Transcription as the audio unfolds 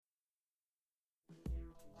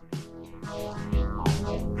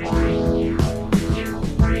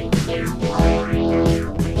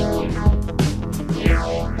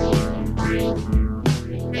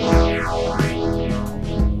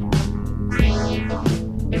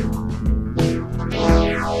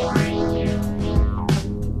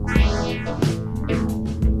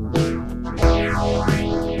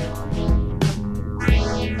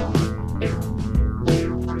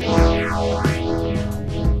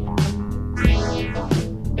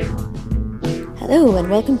Hello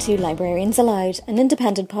and welcome to Librarians Aloud, an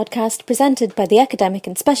independent podcast presented by the Academic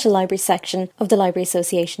and Special Libraries section of the Library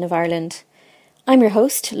Association of Ireland. I'm your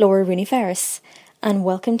host, Laura Rooney-Ferris, and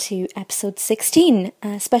welcome to episode 16.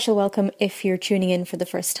 A special welcome if you're tuning in for the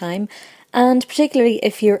first time, and particularly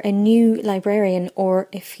if you're a new librarian or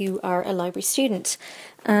if you are a library student.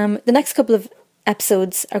 The next couple of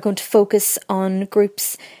episodes are going to focus on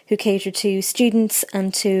groups who cater to students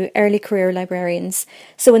and to early career librarians.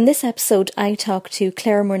 So in this episode, I talk to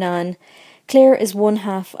Claire Murnane. Claire is one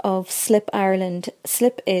half of SLIP Ireland.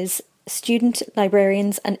 SLIP is Student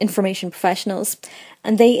Librarians and Information Professionals,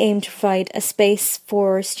 and they aim to provide a space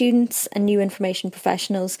for students and new information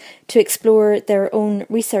professionals to explore their own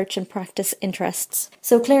research and practice interests.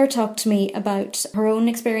 So Claire talked to me about her own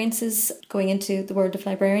experiences going into the world of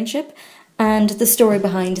librarianship and the story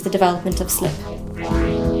behind the development of SLIP.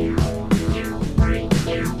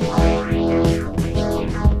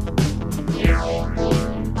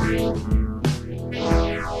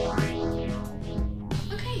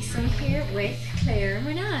 Okay, so I'm here with Claire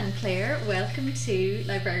Murnane. Claire, welcome to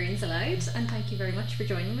Librarians Aloud, and thank you very much for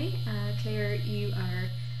joining me. Claire, you are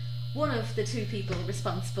one of the two people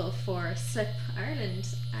responsible for SLIP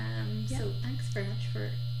Ireland. So thanks very much for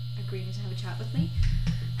agreeing to have a chat with me.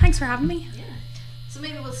 Thanks for having me. Yeah. So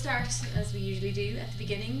maybe we'll start, as we usually do, at the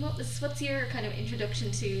beginning. What's your kind of introduction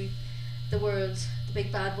to the world, the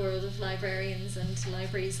big bad world of librarians and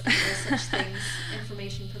libraries and all such things,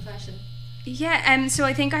 information profession? Yeah, so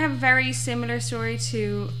I think I have a very similar story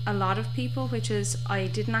to a lot of people, which is I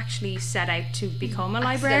didn't actually set out to become a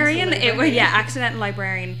librarian. Accidental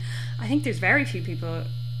librarian. I think there's very few people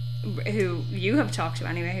who you have talked to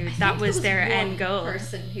anyway, who that was their end goal.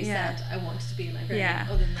 Person who said, I wanted to be a librarian. Yeah.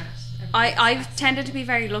 Other than that, I've tended to be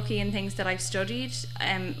very lucky in things that I've studied,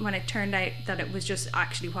 when it turned out that it was just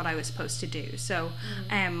actually what I was supposed to do. So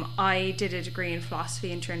I did a degree in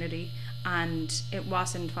philosophy in Trinity, and it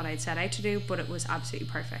wasn't what I'd set out to do, but it was absolutely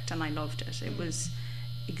perfect and I loved it. It was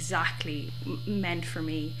exactly meant for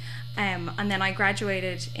me. And then I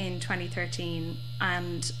graduated in 2013,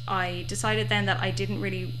 and I decided then that I didn't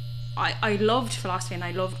really... I loved philosophy and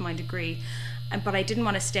I loved my degree, but I didn't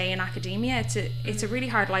want to stay in academia. It's a really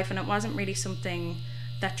hard life, and it wasn't really something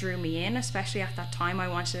that drew me in, especially at that time. I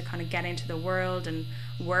wanted to kind of get into the world and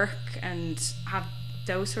work and have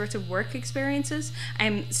those sorts of work experiences.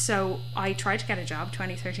 So I tried to get a job.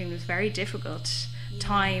 2013 was a very difficult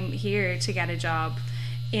time here to get a job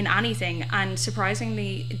in anything, and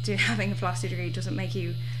surprisingly having a philosophy degree doesn't make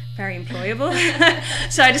you very employable.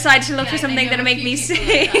 So I decided to look for something that'll make me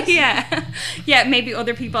say maybe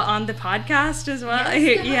other people on the podcast as well.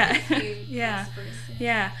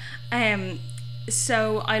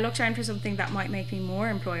 So I looked around for something that might make me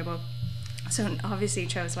more employable. So obviously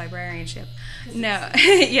chose librarianship. So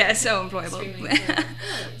employable.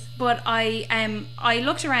 But I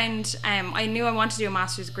looked around. I knew I wanted to do a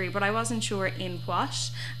master's degree, but I wasn't sure in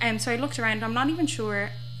what. So I looked around. I'm not even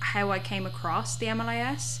sure how I came across the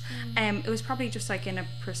MLIS. It was probably just like in a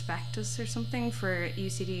prospectus or something for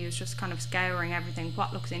UCD. It was just kind of scouring everything,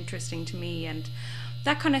 what looks interesting to me, and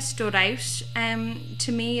that kind of stood out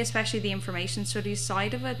to me, especially the information studies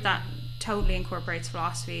side of it, that totally incorporates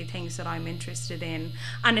philosophy, things that I'm interested in,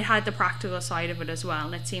 and it had the practical side of it as well,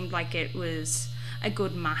 and it seemed like it was a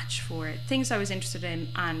good match for things I was interested in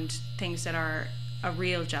and things that are a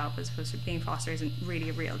real job, as opposed to being foster isn't really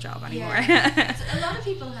a real job anymore. A lot of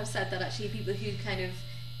people have said that, actually, people who kind of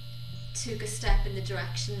took a step in the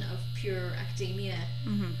direction of pure academia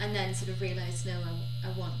and then sort of realised, no,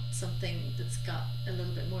 I want something that's got a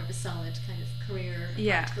little bit more of a solid kind of career,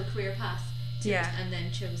 practical career path to it, and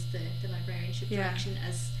then chose the librarianship direction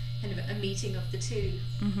as kind of a meeting of the two.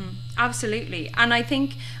 Absolutely. And I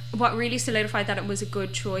think what really solidified that it was a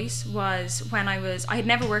good choice was when I had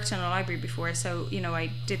never worked in a library before, so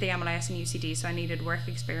I did the MLIS and UCD, so I needed work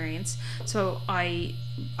experience. So I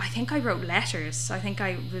think I wrote letters. I think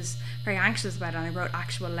I was very anxious about it, and I wrote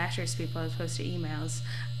actual letters to people as opposed to emails,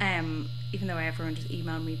 even though everyone just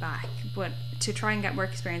emailed me back. But to try and get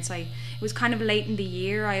work experience, it was kind of late in the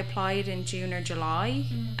year. I applied in June or July,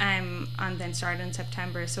 and then started in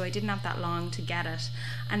September, so I didn't have that long to get it.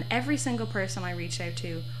 And every single person I reached out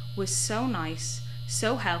to was so nice,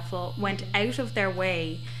 so helpful, went out of their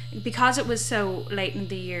way. Because it was so late in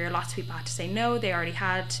the year, lots of people had to say no. They already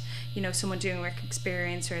had, someone doing work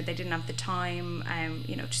experience, or they didn't have the time,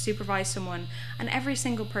 to supervise someone. And every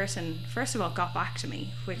single person, first of all, got back to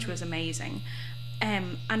me, which was amazing.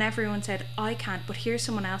 And everyone said, I can't, but here's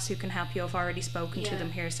someone else who can help you. I've already spoken to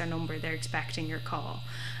them. Here's their number. They're expecting your call.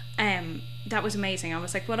 That was amazing. I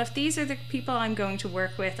was like, well, if these are the people I'm going to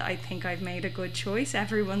work with, I think I've made a good choice.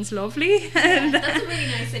 Everyone's lovely. Yeah, that's a really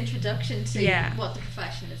nice introduction to what the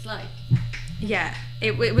profession is like. Yeah,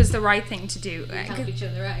 it was the right thing to do. We help each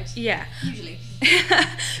other out. Yeah. Usually.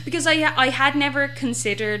 Because I had never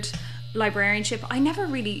considered librarianship. I never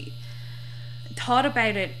really thought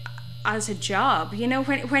about it as a job.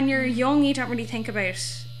 When you're young, you don't really think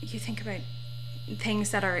about... You think about things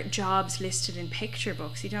that are jobs listed in picture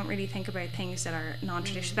books. You don't really think about things that are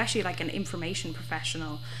non-traditional, especially like an information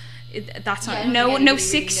professional. That's not no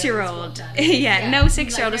 6-year-old. No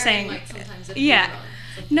 6-year-old is saying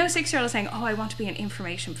no 6-year-old is saying, oh, I want to be an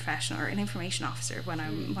information professional or an information officer when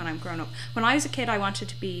I'm grown up. When I was a kid, I wanted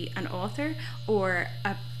to be an author or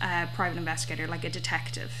a private investigator, like a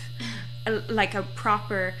detective. Like a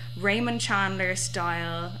proper Raymond Chandler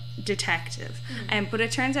style detective. But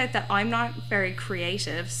it turns out that I'm not very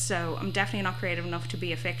creative, so I'm definitely not creative enough to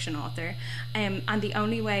be a fiction author. And the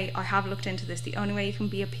only way, I have looked into this, the only way you can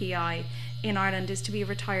be a PI in Ireland is to be a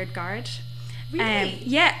retired guard. Really?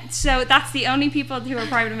 Yeah, so that's the only people who are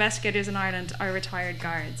private investigators in Ireland are retired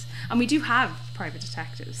guards. And we do have private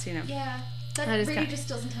detectives, Yeah. That really just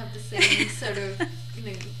doesn't have the same sort of,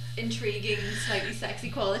 intriguing, slightly sexy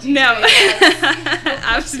quality. No,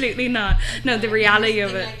 absolutely not. No, the reality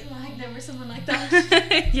of it. I've never someone like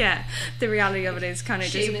that. Yeah, the reality of it is kind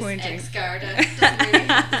of disappointing. Ex-Garda doesn't really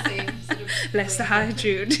have the same sort of... Less the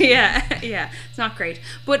attitude. Yeah, it's not great.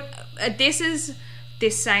 But this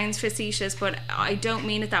sounds facetious, but I don't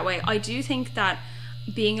mean it that way. I do think that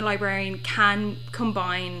being a librarian can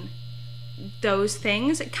combine those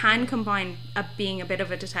things. It can combine being a bit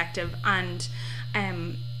of a detective and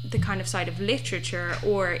the kind of side of literature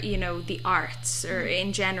or the arts or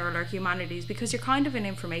in general or humanities, because you're kind of an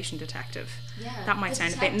information detective. That might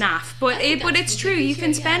sound a bit naff, but it's true. You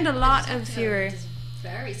can spend a lot of your...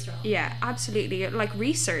 Very strong. Yeah, absolutely. Like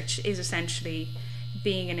research is essentially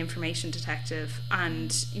being an information detective,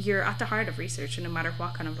 and you're at the heart of research, and no matter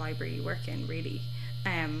what kind of library you work in, really.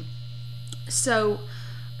 So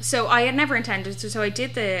I had never intended to. So I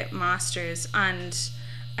did the masters and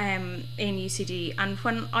in UCD, and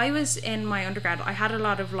when I was in my undergrad, I had a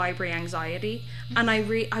lot of library anxiety, and I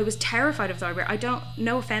was terrified of the library.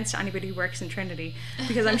 No offense to anybody who works in Trinity,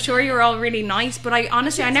 because I'm sure you're all really nice, but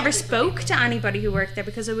I never spoke to anybody who worked there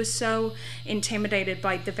because I was so intimidated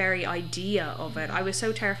by the very idea of it. I was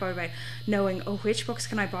so terrified about knowing, which books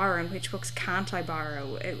can I borrow and which books can't I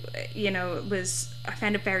borrow. I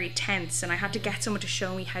found it very tense, and I had to get someone to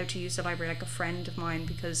show me how to use the library, like a friend of mine,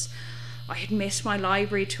 because I had missed my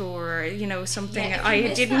library tour, something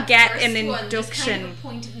I didn't get an induction. There's kind of a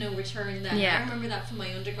point of no return then. Yeah. I remember that from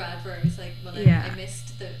my undergrad, where I was like, I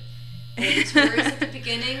missed the tours at the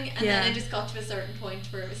beginning, and then I just got to a certain point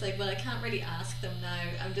where it was like, well, I can't really ask them now.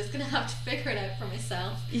 I'm just going to have to figure it out for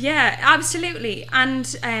myself. Yeah, absolutely.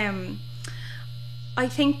 And I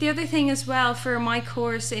think the other thing as well for my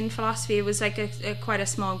course in philosophy, it was like a quite a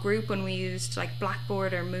small group when we used like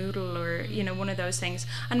Blackboard or Moodle or one of those things,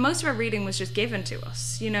 and most of our reading was just given to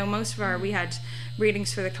us. Most of our we had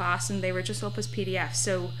readings for the class, and they were just up as PDFs.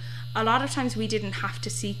 So a lot of times we didn't have to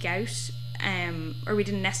seek out or we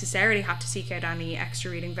didn't necessarily have to seek out any extra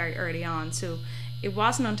reading very early on. So it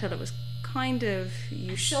wasn't until it was kind of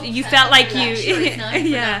you felt like you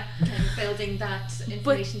kind of building that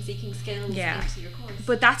information seeking skills into your course.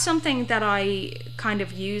 But that's something that I kind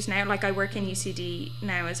of use now. Like I work in UCD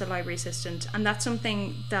now as a library assistant, and that's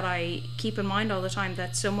something that I keep in mind all the time,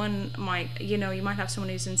 that someone might, you might have someone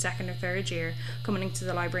who's in second or third year coming into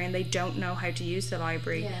the library and they don't know how to use the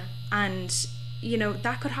library, and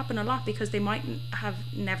that could happen a lot because they might have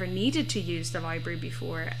never needed to use the library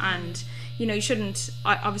before. And you shouldn't,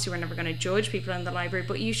 obviously we're never going to judge people in the library,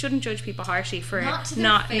 but you shouldn't judge people harshly for not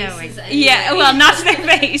knowing. Anyway. Not to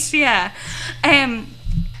their face.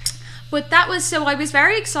 But that was, so I was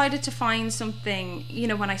very excited to find something,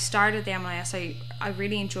 when I started the MIS, I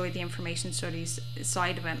really enjoyed the information studies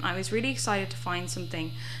side of it, and I was really excited to find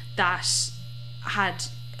something that had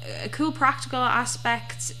cool practical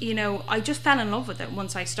aspects. You know, I just fell in love with it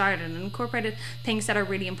once I started, and incorporated things that are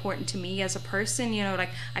really important to me as a person, you know, like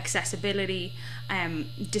accessibility,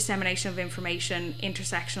 dissemination of information,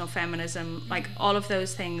 intersectional feminism, like all of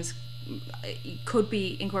those things could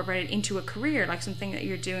be incorporated into a career, like something that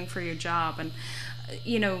you're doing for your job. And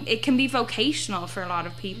you know, it can be vocational for a lot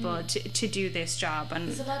of people to do this job. And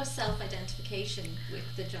there's a lot of self-identification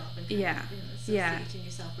with the job, and associating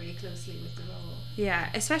yourself really closely with the role. Yeah,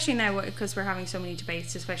 especially now because we're having so many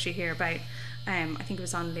debates, especially here about I think it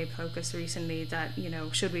was on Lib Focus recently that, you know,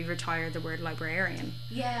 should we retire the word librarian?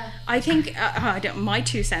 Yeah. I think my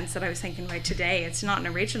 2 cents that I was thinking about today, it's not an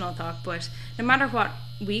original thought, but no matter what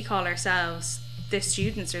we call ourselves, the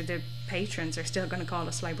students or the patrons are still going to call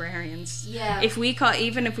us librarians. Yeah.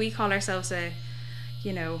 Even if we call ourselves a,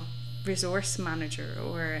 you know, resource manager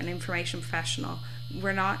or an information professional,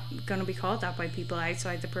 we're not going to be called that by people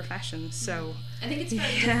outside the profession. So I think it's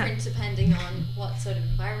very different depending on what sort of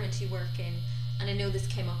environment you work in. And I know this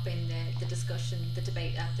came up in the discussion, the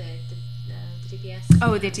debate at the DBS.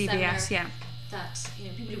 Oh, the DBS, seminar, that, you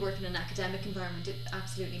know, people who work in an academic environment, it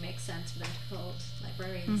absolutely makes sense for them to be called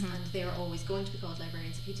librarians, and they are always going to be called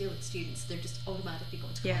librarians. If you deal with students, they're just automatically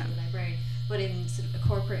going to call you a librarian. But in sort of a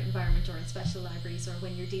corporate environment or in special libraries, or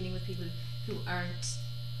when you're dealing with people who aren't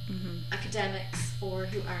academics or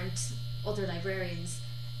who aren't other librarians,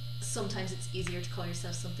 sometimes it's easier to call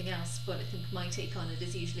yourself something else. But I think my take on it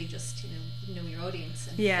is usually just, you know your audience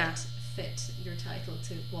and fit your title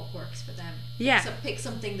to what works for them. So pick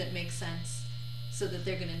something that makes sense, so that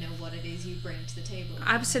they're going to know what it is you bring to the table.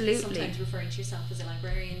 Absolutely. And sometimes referring to yourself as a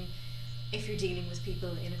librarian, if you're dealing with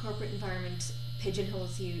people in a corporate environment,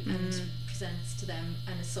 pigeonholes you and presents to them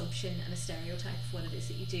an assumption and a stereotype of what it is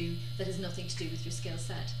that you do that has nothing to do with your skill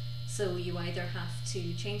set. So you either have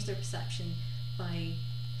to change their perception by,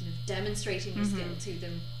 you know, demonstrating your skill to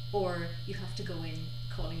them, or you have to go in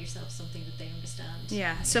calling yourself something that they understand.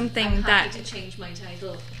 Yeah, something I'm that... happy to change my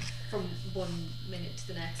title from one minute to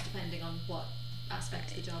the next depending on what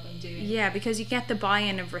aspect of the job I'm doing. Yeah, because you get the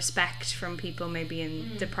buy-in of respect from people maybe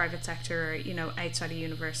in the private sector, or, you know, outside a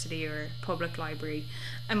university or public library,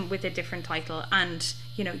 with a different title, and,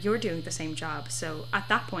 you know, you're doing the same job. So at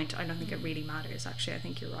that point, I don't think it really matters, actually. I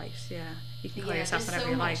think you're right. Yeah, you can call yourself whatever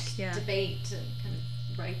you like. Yeah, debate and kind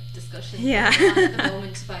of ripe discussion at the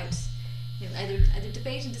moment about, you know, either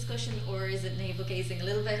debate and discussion, or is it navel gazing a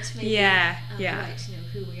little bit maybe about, you know,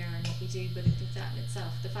 who we are and what we do. But I think that in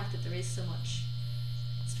itself, the fact that there is so much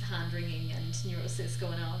hand wringing and neurosis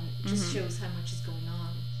going on just shows how much is going on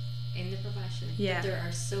in the profession. That there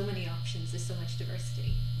are so many options, there's so much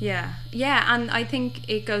diversity. And I think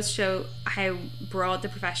it goes to show how broad the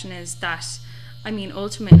profession is, that, I mean,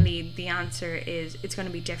 ultimately the answer is it's going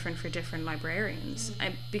to be different for different librarians,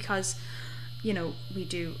 because, you know, we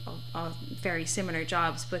do all very similar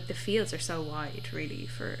jobs, but the fields are so wide, really,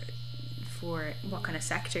 for what kind of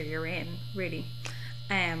sector you're in, really.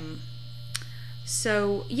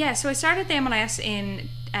 So I started the MLS in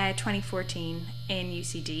 2014 in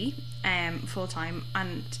UCD, full time,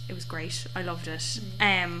 and it was great. I loved it.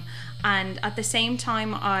 And at the same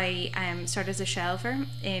time, I started as a shelver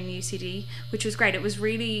in UCD, which was great. It was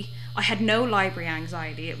really, I had no library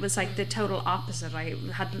anxiety. It was like the total opposite. I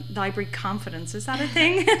had library confidence. Is that a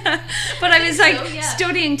thing? But I was like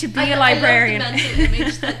studying to be a librarian. I love the mental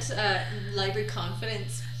image that library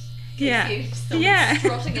confidence.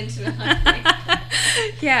 Strutting into a library.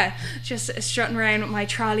 Just strutting around with my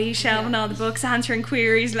trolley, shelving all the books, answering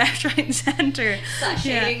queries left, right and centre.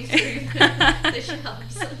 Sashaying through the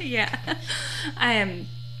shelves.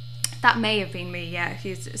 That may have been me, if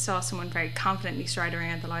you saw someone very confidently stride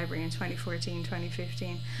around the library in 2014,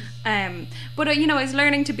 2015. But, you know, I was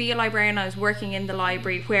learning to be a librarian. I was working in the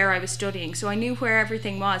library where I was studying, so I knew where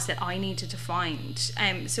everything was that I needed to find.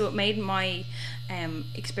 So it made my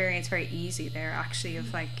experience very easy there, actually,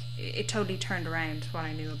 of like, it totally turned around what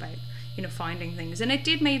I knew about, you know, finding things. And it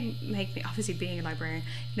did make me, obviously being a librarian,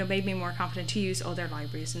 you know, made me more confident to use other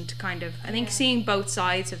libraries and to kind of, I think, seeing both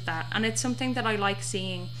sides of that. And it's something that I like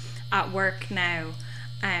seeing at work now.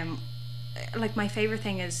 Like, my favorite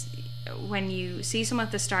thing is when you see someone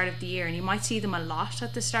at the start of the year, and you might see them a lot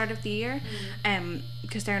at the start of the year,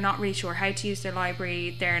 because they're not really sure how to use their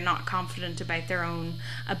library, they're not confident about their own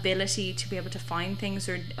ability to be able to find things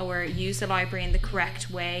or use the library in the correct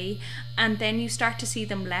way, and then you start to see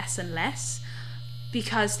them less and less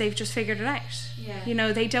because they've just figured it out. You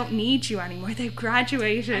know, they don't need you anymore, they've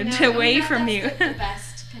graduated away from you. That's the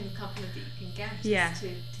best kind of compliment that you can get, is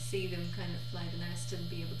to see them kind of fly the nest and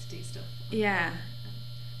be able to do stuff.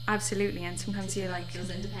 Absolutely, and sometimes you like those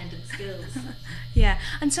independent skills. Yeah,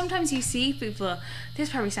 and sometimes you see people, this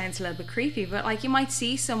probably sounds a little bit creepy, but like you might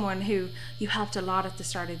see someone who you helped a lot at the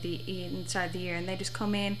start of the year, and they just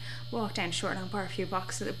come in, walk down short and borrow a few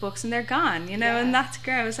boxes of books, and they're gone, you know. And that's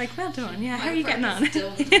great. I was like, well done. Yeah, how are you getting on?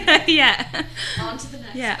 Yeah, on to the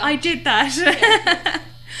next. Yeah, I did that.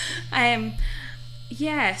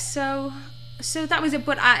 Yeah. So that was it.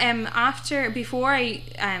 But before I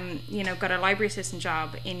got a library assistant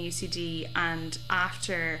job in UCD, and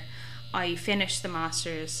after I finished the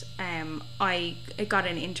masters, I got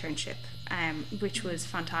an internship, which was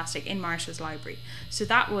fantastic, in Marshall's Library. So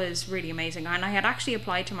that was really amazing. And I had actually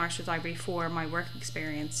applied to Marshall's Library for my work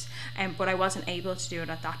experience, but I wasn't able to do it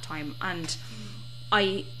at that time. And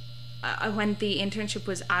when the internship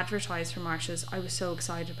was advertised for Marshall's, I was so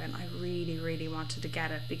excited about it. I really, really wanted to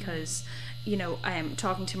get it because,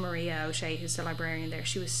 talking to Maria O'Shea, who's the librarian there,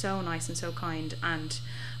 she was so nice and so kind, and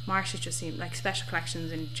Marshall's just seemed like special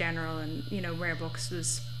collections in general, and rare books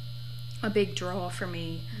was a big draw for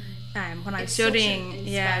me. When I was studying, such an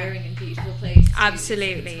inspiring and beautiful place.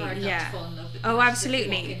 Absolutely, it's hard not to fall in love with Oh,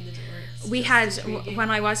 absolutely. We had when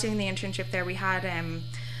I was doing the internship there, we had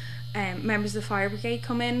members of the fire brigade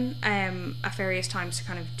come in at various times to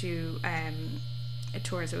kind of do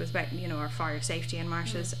tours. It was about our fire safety in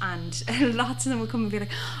Marshall's, and lots of them would come and be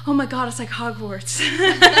like, oh my god, it's like Hogwarts.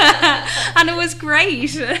 And it was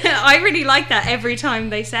great. I really liked that every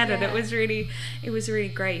time they said it. It was really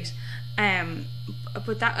great.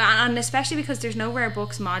 But that, and especially because there's no rare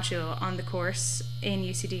books module on the course in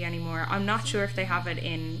UCD anymore. I'm not sure if they have it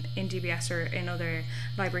in DBS or in other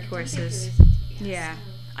library courses. Yeah,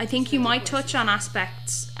 I think you might touch on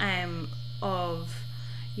aspects of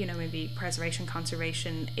maybe preservation,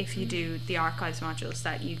 conservation, if you do the archives modules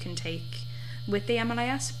that you can take with the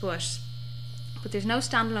MLIS, but there's no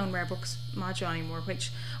standalone rare books module anymore, which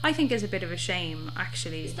I think is a bit of a shame,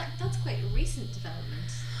 actually. That's quite a recent development.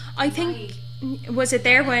 I think, was it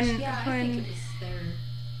there when... Yeah, I think it was there.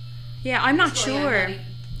 Yeah, I'm not sure.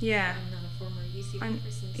 Yeah. I'm not a former UCD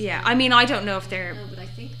person. Yeah, I mean, I don't know if they're... No, but I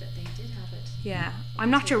think that they did have it. Yeah, I'm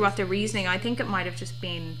not sure what the reasoning. I think it might have just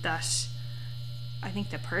been that I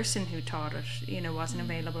think the person who taught it, wasn't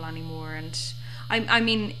available anymore. And I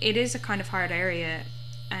mean, it is a kind of hard area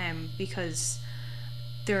because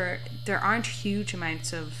there aren't huge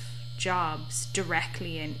amounts of jobs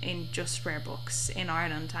directly in just rare books in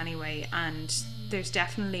Ireland anyway, and there's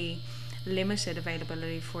definitely limited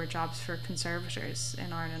availability for jobs for conservators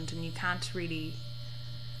in Ireland, and you can't really,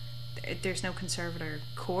 there's no conservator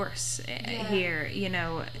course here, Do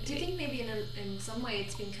you think maybe in some way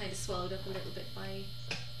it's been kind of swallowed up a little bit by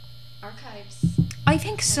archives? I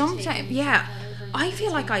think sometimes, yeah. I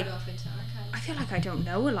feel like I don't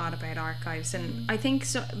know a lot about archives, and I think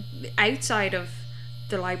so outside of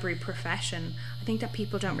the library profession, I think that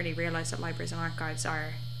people don't really realise that libraries and archives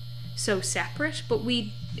are so separate, but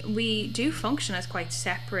we do function as quite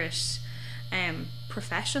separate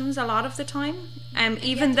professions a lot a time,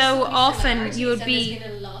 even though often you would be...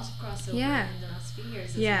 There's been a lot of crossover in the last few years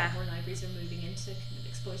as more libraries are moving into kind of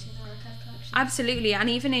exploiting their archive collections. Absolutely, and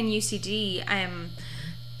even in UCD,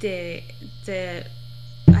 the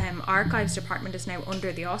archives department is now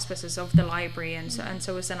under the auspices of the library, and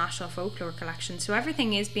so is the National Folklore Collection. So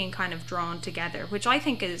everything is being kind of drawn together, which I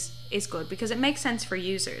think is good because it makes sense for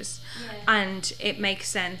users, and it makes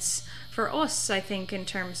sense for us, I think, in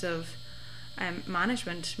terms of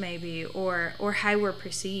management maybe, or how we're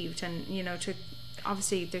perceived, and to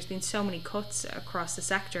obviously there's been so many cuts across the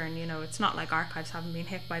sector, and it's not like archives haven't been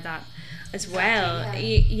hit by that as well.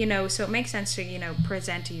 So it makes sense to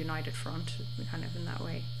present a united front kind of in that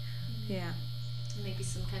way. And maybe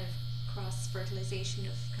some kind of cross fertilization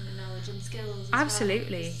of kind of knowledge and skills as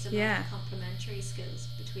absolutely well, complementary skills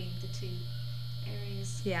between the two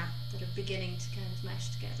areas that are beginning to kind of mesh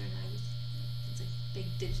together now with things like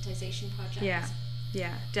big digitization projects.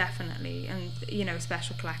 Yeah, definitely. And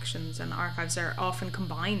special collections and archives are often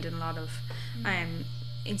combined in a lot of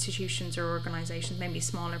institutions or organisations, maybe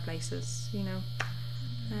smaller places, you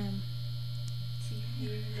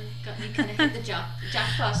kind of hit the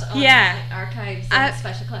jackpot on archives and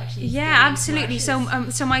special collections. Absolutely.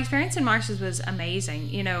 So my experience in Marshall's was amazing.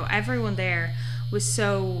 Everyone there was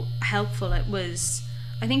so helpful. It was,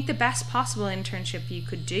 I think, the best possible internship you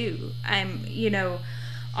could do.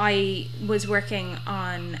 I was working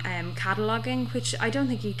on cataloguing, which I don't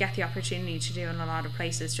think you get the opportunity to do in a lot of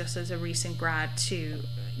places just as a recent grad, to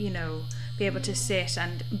be able to sit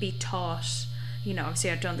and be taught. Obviously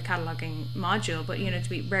I've done the cataloguing module, but to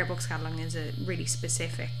be rare books cataloguing is a really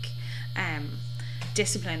specific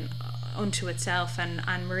discipline unto itself,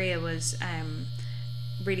 and Maria was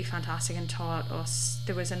really fantastic and taught us.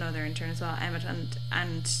 There was another intern as well, Emmett,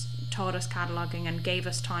 and taught us cataloguing and gave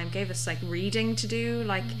us time, gave us like reading to do,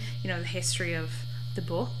 like you know, the history of the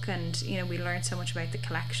book, and you know, we learned so much about the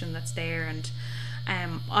collection that's there. And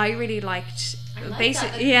I really liked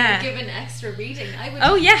basically you were given extra reading.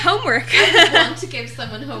 Homework. I would want to give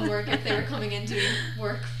someone homework if they were coming in doing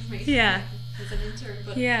work for me. Yeah. As an intern,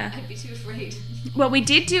 but I'd be too afraid. Well, we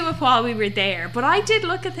did do it while we were there, but I did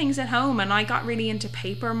look at things at home, and I got really into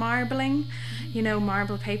paper marbling. You know,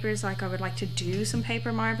 marble papers. Like, I would like to do some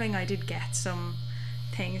paper marbling. I did get some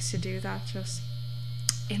things to do that just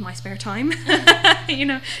in my spare time. You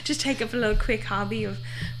know, just take up a little quick hobby of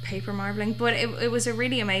paper marbling. But it was a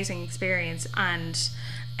really amazing experience, and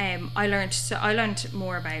I learned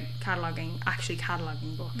more about cataloging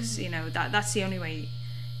books. You know, that's the only way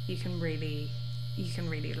you can really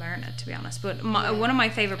learn it, to be honest. But one of my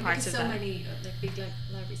favourite parts of that, many like big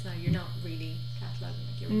libraries now, you're not really cataloguing,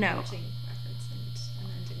 like you're reporting reference and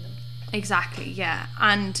ending them. Exactly, yeah.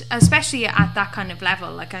 And especially at that kind of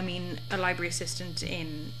level, like, I mean, a library assistant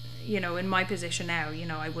in my position now, you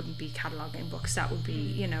know, I wouldn't be cataloguing books. That would be,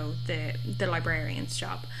 you know, the librarian's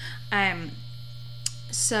job.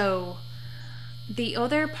 So the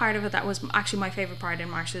other part of it that was actually my favourite part in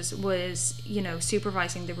Marsh's was, you know,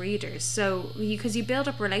 supervising the readers. So, because you build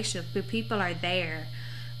up relationships, but people are there,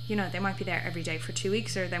 you know, they might be there every day for 2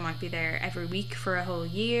 weeks, or they might be there every week for a whole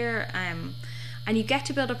year. And you get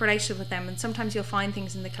to build up a relationship with them, and sometimes you'll find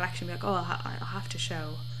things in the collection, be like, oh, I'll have to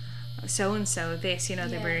show so-and-so this, you know,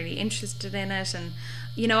 they were really interested in it. And,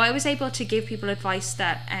 you know, I was able to give people advice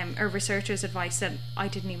that, or researchers advice that I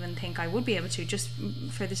didn't even think I would be able to, just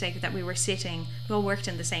for the sake of that we all worked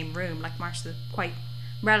in the same room. Like, Marsh is quite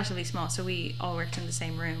relatively small, so we all worked in the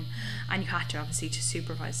same room, and you had to obviously to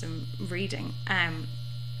supervise them reading.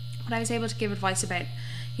 But I was able to give advice about,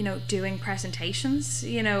 you know, doing presentations,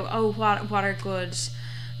 you know, what are good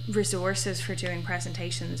resources for doing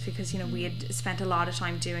presentations, because, you know, we had spent a lot of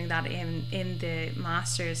time doing that in the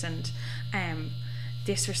masters, and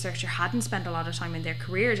this researcher hadn't spent a lot of time in their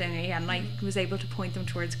career doing it, and I was able to point them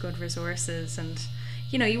towards good resources. And,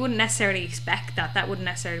 you know, you wouldn't necessarily expect that wouldn't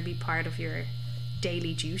necessarily be part of your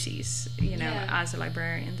daily duties, you know, as a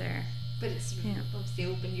librarian there. But it's obviously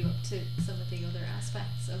opened you up to some of the other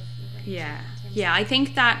aspects of I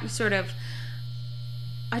think that sort of,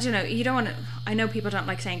 I don't know, you don't want to, I know people don't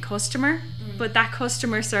like saying customer, but that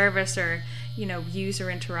customer service, or, you know, user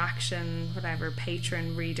interaction, whatever,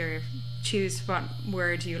 patron, reader, choose what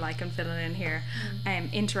word you like and fill it in here,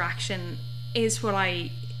 interaction is what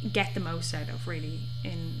I get the most out of, really,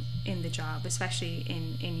 in the job, especially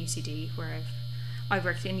in UCD, where I've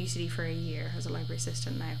worked in UCD for a year as a library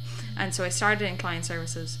assistant now. And so I started in client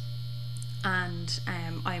services, and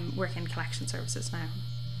I'm working in collection services now.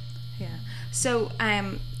 Yeah. So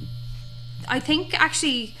I think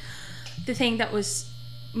actually the thing that was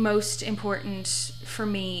most important for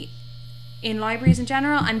me in libraries in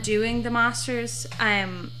general, and doing the masters,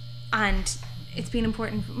 and it's been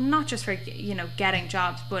important not just for, you know, getting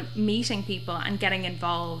jobs, but meeting people and getting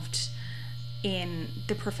involved in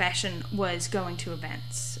the profession, was going to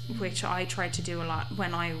events, which I tried to do a lot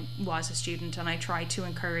when I was a student, and I try to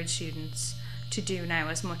encourage students to do now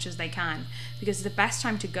as much as they can, because it's the best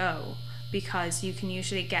time to go, because you can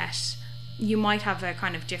usually you might have a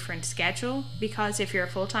kind of different schedule, because if you're a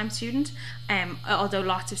full-time student, although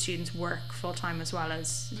lots of students work full-time as well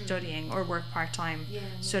as studying, or work part-time,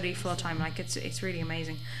 study full-time, like it's really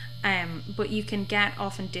amazing, but you can get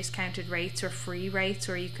often discounted rates or free rates,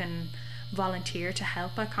 or you can volunteer to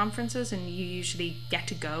help at conferences, and you usually get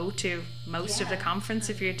to go to most of the conference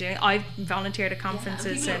if you're doing. I've volunteered at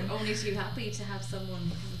conferences, and people are only too happy to have someone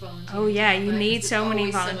volunteer. Oh yeah, you need so many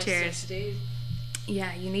volunteers. So much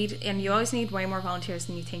yeah, you always need way more volunteers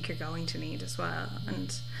than you think you're going to need as well,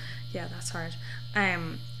 and yeah, that's hard.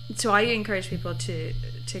 So I encourage people to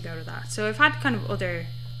go to that. So I've had kind of other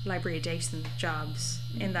library adjacent jobs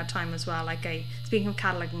in that time as well. Like, speaking of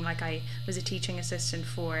cataloguing, like, I was a teaching assistant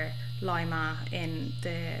for Lima in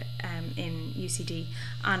UCD,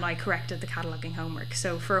 and I corrected the cataloguing homework.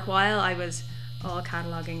 So for a while I was all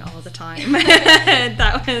cataloguing all the time.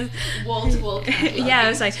 That was wall to wall cataloguing. Yeah, I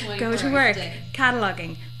was like, go to work,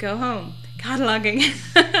 cataloguing, go home, cataloguing.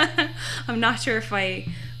 I'm not sure if I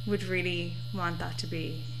would really want that to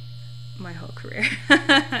be my whole career.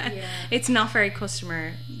 It's not very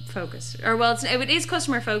customer focused, or well, it is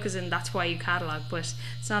customer focused, and that's why you catalog, but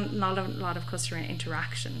it's not a lot of customer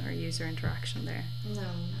interaction or user interaction there. No,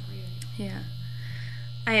 not really.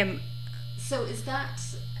 Yeah. So is that,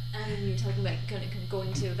 you were talking about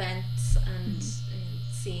going to events and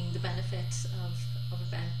seeing the benefit of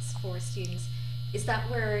events for students. is that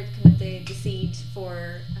where kind of the seed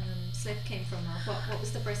for SLIP came from, or what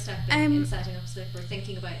was the first step in setting up SLIP, or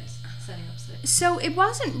thinking about setting up SLIP? So it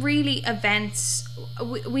wasn't really events.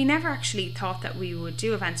 We never actually thought that we would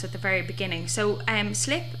do events at the very beginning. So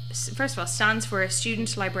SLIP, first of all, stands for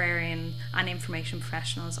Student Librarian and Information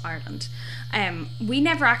Professionals Ireland. We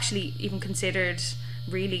never actually even considered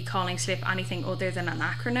really calling SLIP anything other than an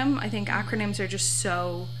acronym. I think acronyms are just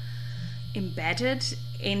so embedded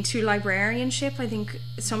into librarianship. I think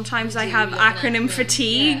sometimes I have acronym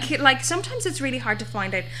fatigue. Yeah. Like sometimes it's really hard to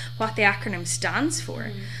find out what the acronym stands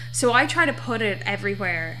for. So I try to put it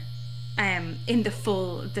everywhere in the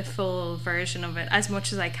full version of it as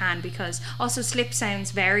much as I can, because also SLIP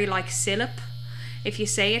sounds very like SILIP if you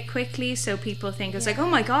say it quickly, so people think it's like, oh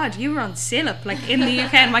my god, you were on SILIP like in the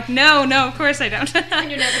UK. I'm like, no, of course I don't.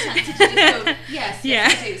 And you're never tempted to just go, yes,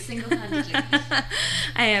 I do,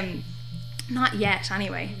 single-handedly. Not yet,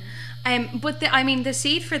 anyway. But the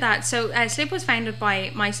seed for that, so SLIP was founded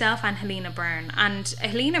by myself and Helena Byrne, and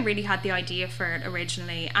Helena really had the idea for it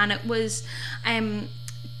originally, and it was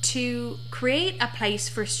to create a place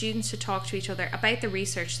for students to talk to each other about the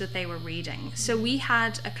research that they were reading. So we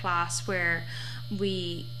had a class where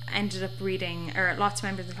we ended up reading, or lots of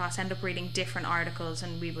members of the class ended up reading different articles,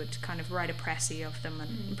 and we would kind of write a précis of them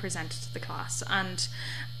and present it to the class. And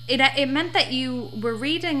it meant that you were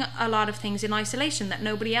reading a lot of things in isolation that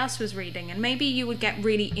nobody else was reading, and maybe you would get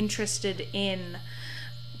really interested in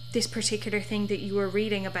this particular thing that you were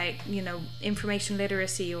reading about, information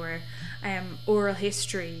literacy or oral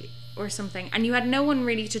history or something, and you had no one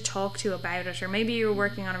really to talk to about it, or maybe you were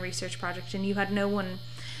working on a research project and you had no one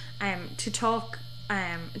to talk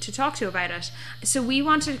to about it. So we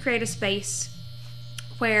wanted to create a space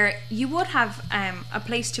where you would have a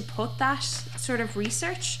place to put that sort of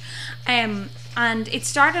research, and it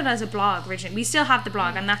started as a blog originally. We still have the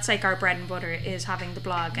blog, and that's like our bread and butter, is having the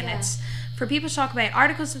blog, and it's for people to talk about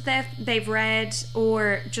articles that they've read,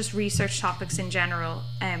 or just research topics in general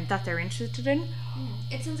that they're interested in.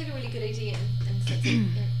 It sounds like a really good idea, and you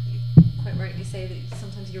quite rightly say that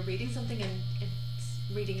sometimes you're reading something and it's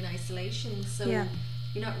reading in isolation, so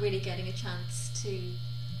you're not really getting a chance to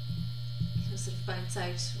sort of bounce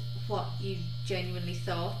out what you genuinely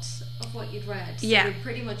thought of what you'd read. So you're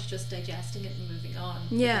pretty much just digesting it and moving on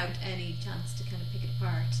without any chance to kind of pick it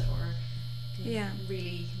apart or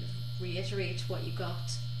really kind of reiterate what you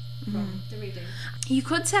got from the reading. You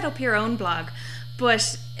could set up your own blog,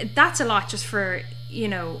 but that's a lot just for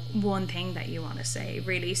one thing that you want to say,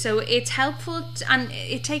 really. So it's helpful and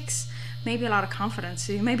it takes maybe a lot of confidence,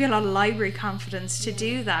 maybe a lot of library confidence to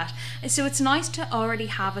do that. So it's nice to already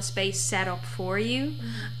have a space set up for you,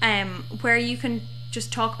 where you can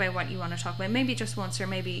just talk about what you want to talk about, maybe just once, or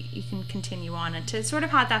maybe you can continue on, and to sort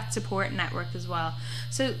of have that support network as well.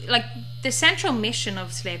 So like the central mission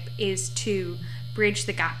of SLIP is to bridge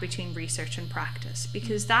the gap between research and practice,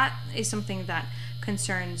 because that is something that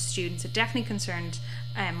concerns students. It definitely concerned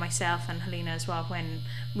myself and Helena as well when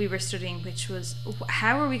we were studying, which was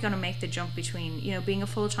how are we going to make the jump between being a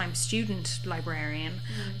full-time student librarian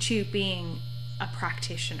to being a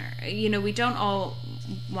practitioner. We don't all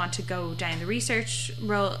want to go down the research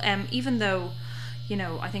role, even though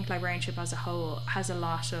I think librarianship as a whole has a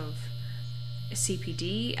lot of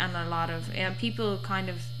CPD, and a lot of people kind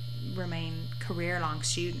of remain career-long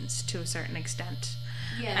students to a certain extent.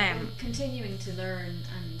 Continuing to learn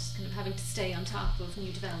and kind of having to stay on top of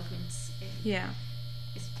new developments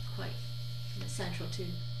is quite central to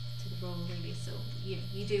the role, really. So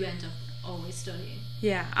you do end up always studying.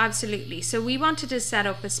 Yeah, absolutely. So we wanted to set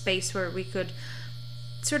up a space where we could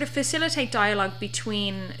sort of facilitate dialogue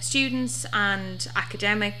between students and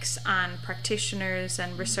academics and practitioners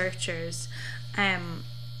and researchers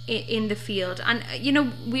in the field. And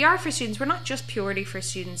we are for students. We're not just purely for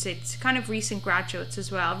students, it's kind of recent graduates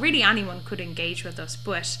as well. Really anyone could engage with us,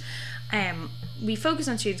 but we focus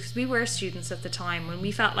on students because we were students at the time when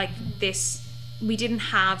we felt like we didn't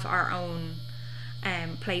have our own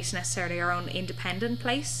place necessarily, our own independent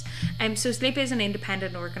place. So SLIP is an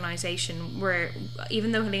independent organisation where,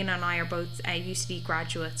 even though Helena and I are both UCD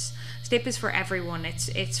graduates, SLIP is for everyone.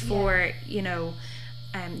 It's for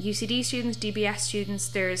UCD students, DBS students.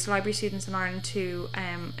 There's library students in Ireland who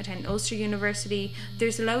attend Ulster University.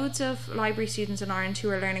 There's loads of library students in Ireland who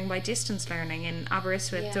are learning by distance learning in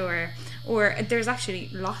Aberystwyth, or there's actually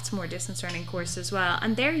lots more distance learning courses as well,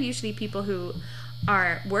 and they're usually people who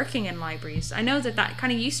are working in libraries. I know that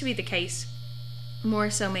kind of used to be the case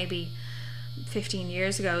more so maybe 15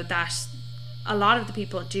 years ago, that a lot of the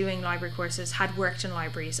people doing library courses had worked in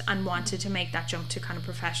libraries and wanted to make that jump to kind of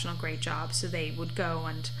professional grade jobs, so they would go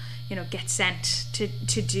and, you know, get sent to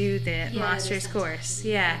do the master's course.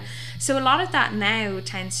 So a lot of that now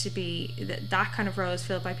tends to be that kind of role is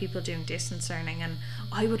filled by people doing distance learning, and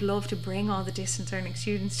I would love to bring all the distance learning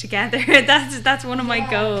students together. That's one of my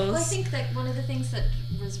goals. Well, I think that one of the things that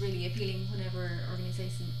was really appealing whenever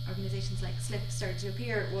organizations like SLIP started to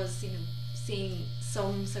appear was, you know, seeing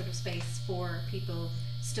some sort of space for people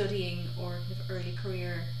studying or kind of early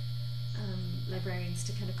career librarians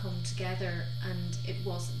to kind of come together, and it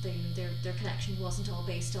wasn't their connection wasn't all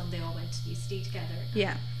based on they all went to UCD together.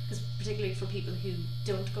 Because particularly for people who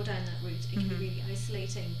don't go down that route, it can be really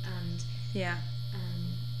isolating, and it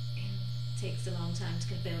takes a long time to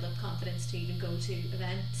kind of build up confidence to even go to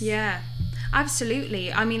events. Yeah,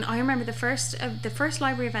 absolutely. I mean, I remember the first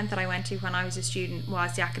library event that I went to when I was a student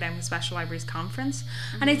was the Academic Special Libraries Conference,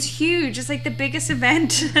 and it's huge. It's like the biggest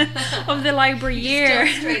event of the library year.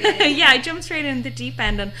 I jumped straight in the deep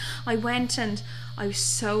end, and I went and I was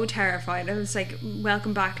so terrified. I was like,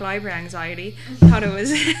 welcome back library anxiety. Thought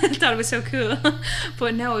it was so cool.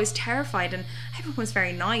 But no, I was terrified, and everyone was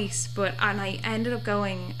very nice, and I ended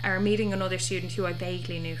up meeting another student who I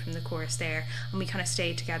vaguely knew from the course there, and we kind of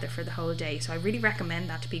stayed together for the whole day. So I really recommend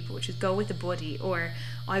that to people, which is go with a buddy, or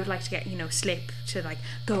I would like to get, you know, SLIP to like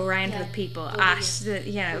go around with people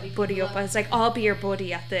buddy up. I was like, I'll be your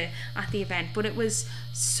buddy at the event. But it was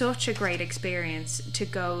such a great experience to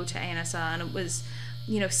go to ANSL, and it was,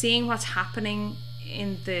 you know, seeing what's happening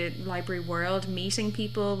in the library world, meeting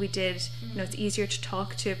people. We did, you know, it's easier to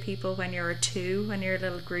talk to people when you're when you're a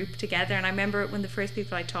little group together. And I remember when the first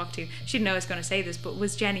people I talked to, she didn't know I was going to say this, but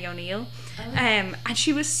was Jenny O'Neill. And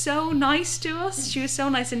she was so nice to us. She was so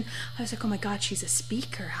nice, and I was like, oh my god, she's a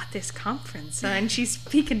speaker at this conference and she's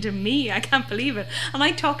speaking to me. I can't believe it. And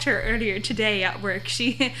I talked to her earlier today at work.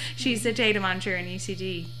 She's the data manager in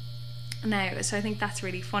UCD now, so I think that's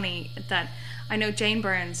really funny that I know Jane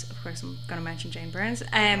Burns, of course I'm going to mention Jane Burns,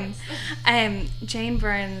 Jane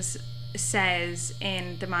Burns says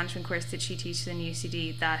in the management course that she teaches in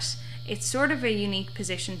UCD that it's sort of a unique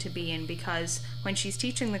position to be in, because when she's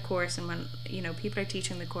teaching the course and when, you know, people are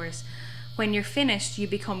teaching the course, when you're finished you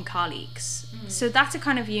become colleagues. So that's a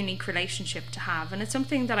kind of unique relationship to have, and it's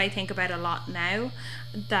something that I think about a lot now,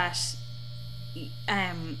 that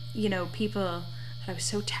you know, people that I was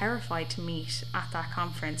so terrified to meet at that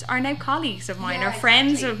conference are now colleagues of mine, or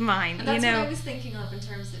friends of mine. And that's what I was thinking of in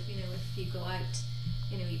terms of, you know, if you go out,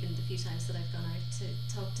 you know, even the few times that I've gone out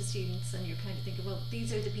to talk to students, and you're kind of thinking, well,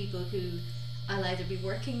 these are the people who I'll either be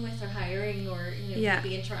working with or hiring, or, you know, will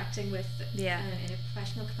be interacting with in a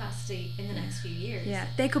professional capacity in the next few years. Yeah,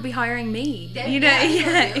 they could be hiring me. You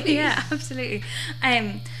know, absolutely.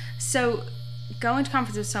 So going to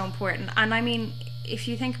conferences is so important, and I mean, if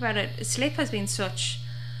you think about it, SLIP has been such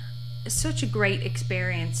a great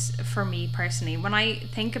experience for me personally. When I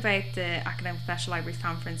think about the Academic Special Libraries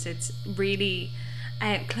Conference, it's really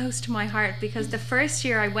close to my heart, because the first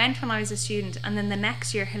year I went when I was a student, and then the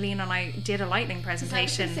next year Helene and I did a lightning presentation. I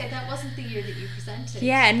was going to say, that wasn't the year that you presented.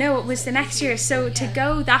 Yeah, no, it was the next year. So to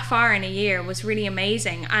go that far in a year was really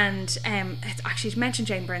amazing. And actually, to mention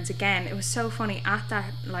Jane Burns again, it was so funny at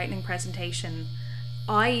that lightning presentation.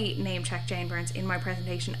 I name-checked Jane Burns in my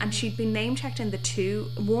presentation, and she'd been name-checked in the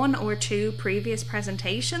one or two previous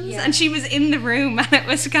presentations, and she was in the room, and it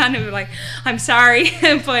was kind of like, I'm sorry,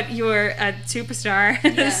 but you're a superstar.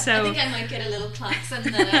 So I think I might get a little klaxon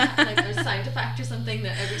or sound effect or something,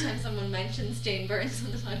 that every time someone mentions Jane Burns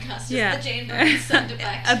on the podcast, just the Jane Burns sound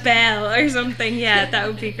effect. A bell or something, that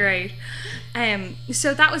would be great.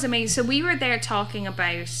 So that was amazing. So we were there talking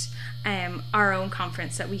about our own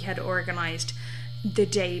conference that we had organised the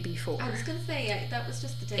day before. I was going to say, that was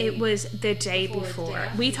just the day. It was the day before.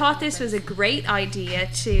 We thought this was a great idea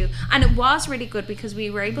and it was really good, because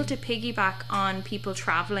we were able to piggyback on people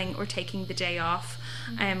travelling or taking the day off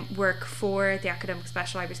work for the Academic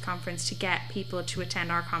Special Libraries Conference to get people to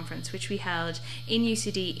attend our conference, which we held in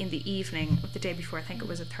UCD in the evening of the day before. I think it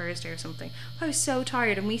was a Thursday or something. I was so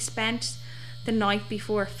tired, and we spent the night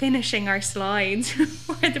before finishing our slides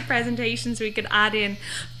for the presentations. We could add in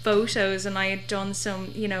photos, and I had done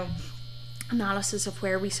some, you know, analysis of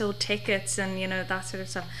where we sold tickets and, you know, that sort of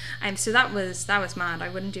stuff. So that was mad. I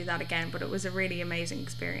wouldn't do that again, but it was a really amazing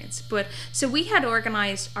experience. But so we had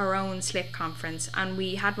organised our own SLIP conference, and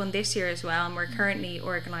we had one this year as well, and we're currently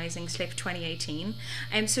organising SLIP 2018.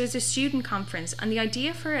 So it's a student conference, and the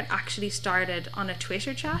idea for it actually started on a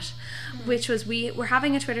Twitter chat, which was, we were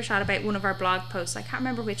having a Twitter chat about one of our blog posts. I can't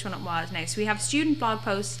remember which one it was now. So we have student blog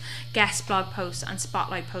posts, guest blog posts, and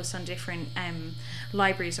spotlight posts on different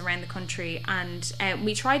libraries around the country. library, and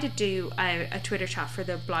we try to do a Twitter chat for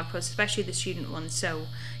the blog posts, especially the student ones. So,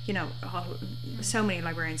 you know, so many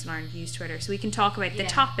librarians in Ireland use Twitter, so we can talk about the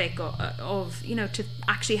topic of, you know, to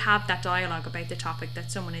actually have that dialogue about the topic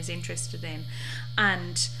that someone is interested in.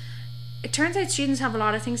 And it turns out students have a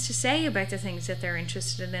lot of things to say about the things that they're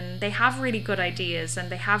interested in. They have really good ideas,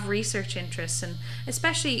 and they have research interests, and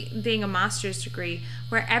especially being a master's degree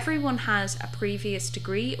where everyone has a previous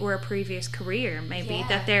degree or a previous career maybe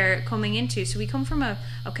that they're coming into. So we come from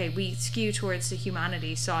we skew towards the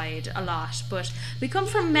humanities side a lot, but we come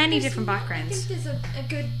from many different backgrounds. I think there's a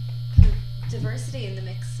good kind of diversity in the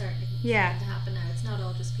mix starting to happen now. It's not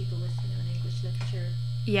all just people with, you know, an English literature.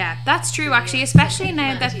 Yeah, that's true actually, especially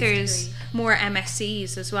now that there's more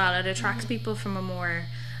MSCs as well. It attracts people from a more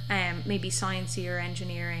maybe sciencey or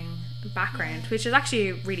engineering background, which is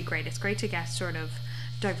actually really great. It's great to get sort of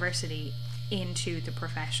diversity into the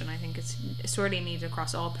profession. I think it's sorely needed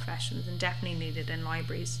across all professions, and definitely needed in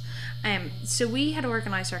libraries. So we had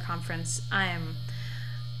organised our conference,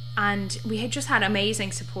 and we had just had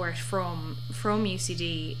amazing support from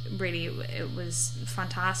UCD. Really, it was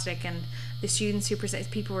fantastic, and the students who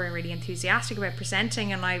people were really enthusiastic about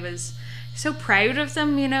presenting, and I was so proud of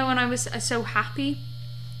them, you know, and I was so happy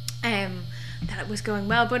that it was going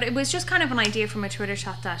well. But it was just kind of an idea from a Twitter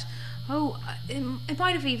chat that it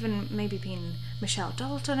might have even maybe been Michelle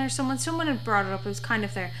Dalton or someone had brought it up. It was kind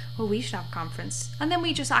of there, we should have a conference, and then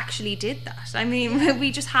we just actually did that. I mean,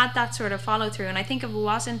 we just had that sort of follow through. And I think if it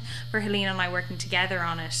wasn't for Helena and I working together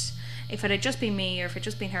on it, if it had just been me, or if it had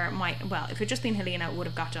just been her, if it had just been Helena, it would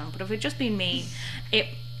have got done. But if it had just been me, it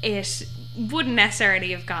wouldn't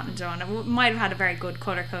necessarily have gotten done. It might have had a very good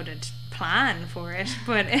colour-coded plan for it,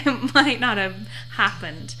 but it might not have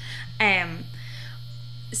happened.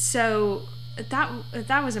 So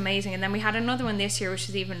that was amazing. And then we had another one this year, which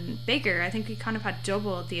is even bigger. I think we kind of had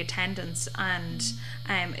double the attendance, and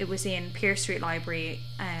it was in Pearse Street Library,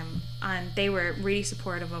 and they were really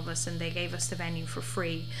supportive of us, and they gave us the venue for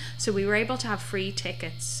free. So we were able to have free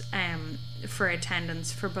tickets for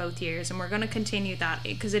attendance for both years, and we're going to continue that,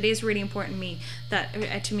 because it is really important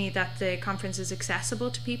to me that the conference is accessible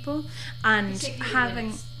to people, and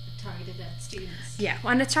having targeted at students. Yeah,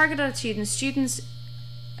 when it's targeted at students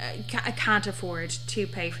can't afford to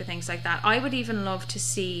pay for things like that. I would even love to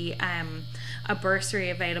see a bursary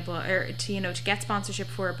available, or to get sponsorship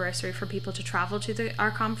for a bursary for people to travel to our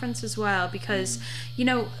conference as well, because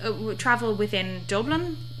travel within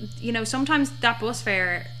Dublin, sometimes that bus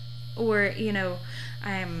fare or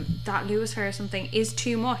that Lewis fare or something is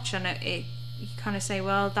too much, and you kind of say,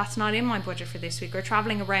 well, that's not in my budget for this week. Or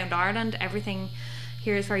traveling around Ireland, everything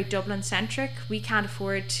here is very Dublin centric. We can't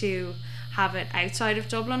afford to have it outside of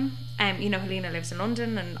Dublin. Helena lives in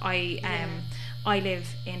London, and I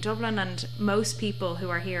live in Dublin, and most people who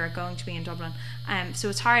are here are going to be in Dublin. So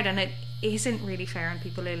it's hard, and it isn't really fair on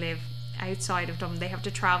people who live outside of Dublin. They have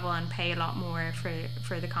to travel and pay a lot more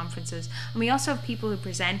for the conferences. And we also have people who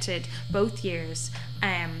presented both years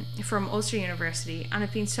from Ulster University, and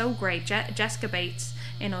it's been so great. Jessica Bates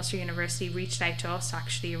in Ulster University reached out to us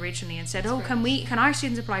actually originally and said, can our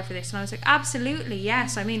students apply for this? And I was like, absolutely,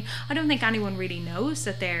 yes. I mean, I don't think anyone really knows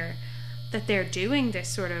that they're doing this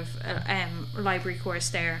sort of library course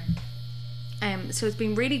there. So it's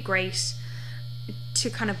been really great to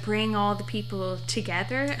kind of bring all the people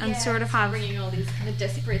together and sort of have bringing all these kind of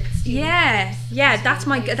disparate students. That's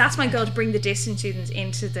my goal, to bring the distant students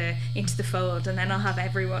into the fold, and then I'll have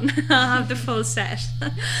everyone. I'll have the full set.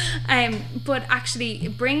 But actually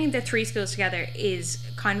bringing the three schools together is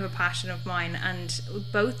kind of a passion of mine, and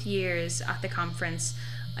both years at the conference,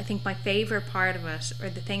 I think my favourite part of it, or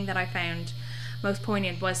the thing that I found most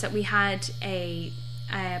poignant, was that we had a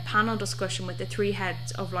panel discussion with the three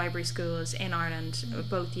heads of library schools in Ireland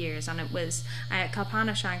both years, and it was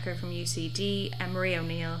Kalpana Shankar from UCD and Marie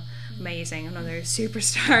O'Neill, amazing, another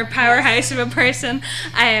superstar powerhouse of a person,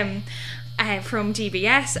 from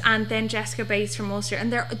DBS, and then Jessica Bates from Ulster,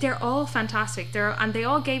 and they're all fantastic. They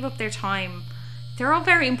all gave up their time. They're all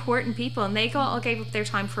very important people, and they all gave up their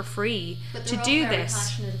time for free to do this. But they're all very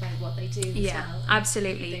passionate about what they do as well.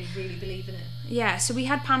 Absolutely. They really believe in it. Yeah, so we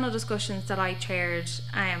had panel discussions that I chaired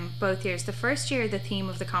both years. The first year, the theme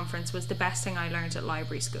of the conference was the best thing I learned at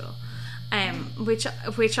library school, which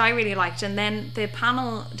I really liked. And then the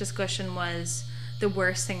panel discussion was the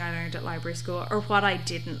worst thing I learned at library school, or what I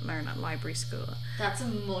didn't learn at library school? That's a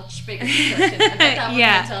much bigger discussion. I bet that one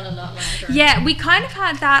went on a lot longer. Yeah, we kind of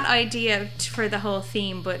had that idea for the whole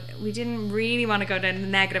theme, but we didn't really want to go down the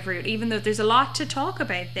negative route, even though there's a lot to talk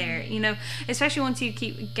about there, you know, especially once you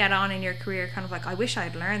get on in your career, kind of like, I wish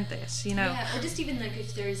I'd learned this, you know. Yeah, or just even like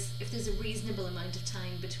if there's a reasonable amount of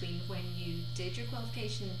time between when you did your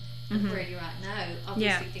qualification and where you're at now,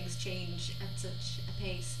 obviously things change at such a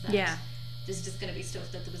pace that there's just going to be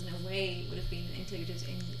stuff that there was no way would have been included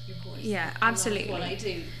in your course. Yeah, like, absolutely. What I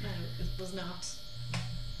do now was not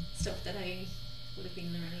stuff that I would have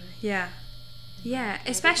been learning. Yeah,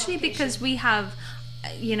 especially because we have,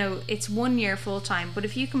 you know, it's 1 year full time, but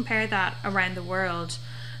if you compare that around the world,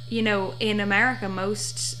 you know, in America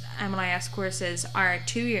most MLIS courses are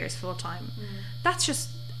 2 years full time.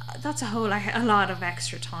 That's a lot of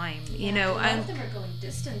extra time, you know. A lot of them are going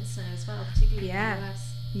distance now as well, particularly in the US.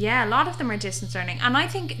 Yeah, a lot of them are distance learning. And I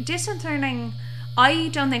think distance learning, I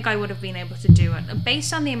don't think I would have been able to do it.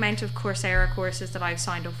 Based on the amount of Coursera courses that I've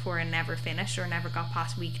signed up for and never finished or never got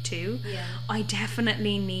past week 2, I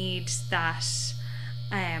definitely need that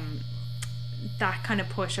that kind of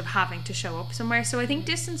push of having to show up somewhere. So I think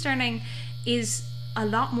distance learning is a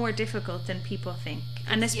lot more difficult than people think.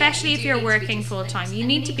 And especially if you're working full time, you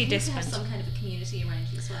need to be disciplined. You need to have some kind of a community around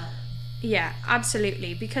you as well. Yeah,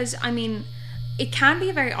 absolutely. Because, I mean, it can be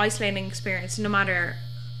a very isolating experience no matter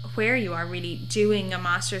where you are really doing a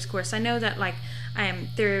master's course. I know that like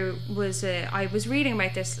there was I was reading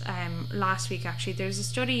about this last week actually. There's a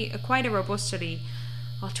study, quite a robust study.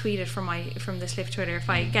 I'll tweet it from the Sliff Twitter if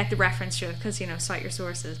I get the reference to it, because, you know, cite your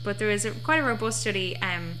sources. But there is quite a robust study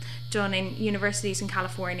done in universities in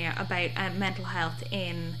California about mental health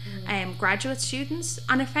in graduate students,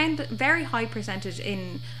 and it found a very high percentage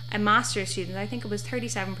in a master's student. I think it was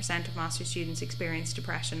 37% of master's students experienced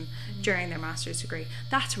depression during their master's degree.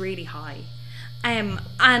 That's really high,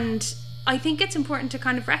 and I think it's important to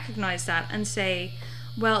kind of recognise that and say,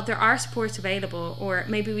 well, there are supports available, or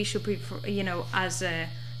maybe we should be, you know, as a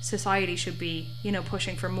society should be, you know,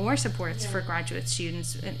 pushing for more supports for graduate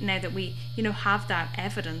students now that we, you know, have that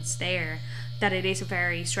evidence there that it is a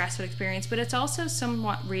very stressful experience. But it's also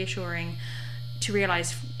somewhat reassuring to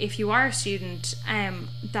realise, if you are a student,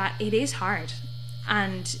 that it is hard,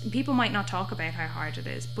 and people might not talk about how hard it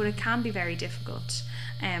is, but it can be very difficult,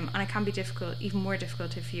 and it can be difficult, even more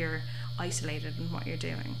difficult, if you're isolated in what you're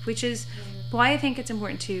doing, which is why I think it's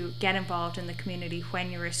important to get involved in the community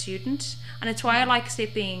when you're a student. And it's why I like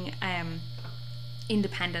SIP being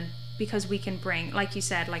independent, because we can bring, like you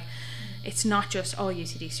said, like it's not just all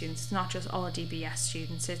UCD students, it's not just all DBS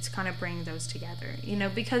students, it's kind of bringing those together, you know,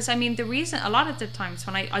 because I mean the reason, a lot of the times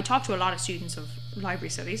when I talk to a lot of students of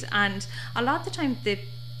library studies, and a lot of the time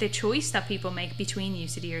the choice that people make between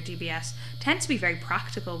UCD or DBS tends to be very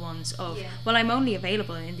practical ones of, well, I'm only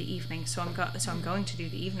available in the evening, so I'm going to do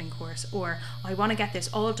the evening course, or I want to get this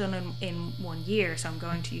all done in 1 year, so I'm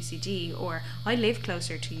going to UCD, or I live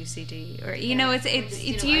closer to UCD, or you know,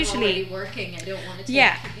 it's usually I'm already working, I don't want to take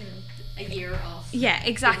you know, a year off. Yeah,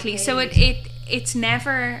 exactly. So it's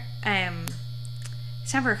never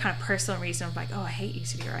it's never a kind of personal reason of like, oh, I hate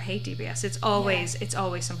UCD or I hate DBS. It's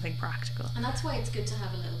always something practical. And that's why it's good to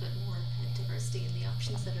have a little bit more diversity in the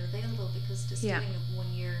options that are available, because just doing a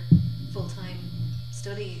 1 year full-time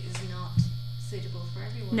study is not suitable for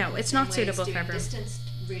everyone. No, it's not suitable for everyone. Distance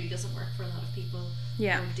really doesn't work for a lot of people.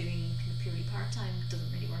 Yeah. Or doing kind of purely part-time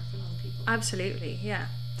doesn't really work for a lot of people. Absolutely, yeah.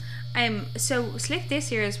 So SLIF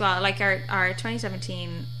this year as well, like our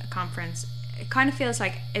 2017 conference, it kind of feels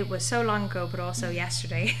like it was so long ago, but also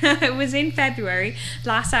yesterday. It was in February,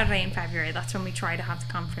 last Saturday in February. That's when we try to have the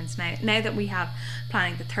conference. Now that we have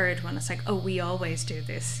planning the third one, it's like, oh, we always do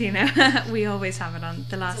this, you know. We always have it on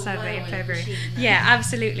the last Saturday in February. Yeah,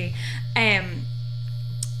 absolutely.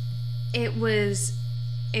 It was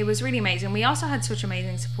really amazing. We also had such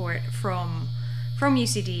amazing support from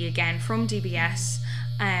UCD again, from DBS.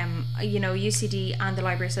 You know, UCD and the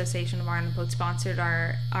Library Association of Ireland both sponsored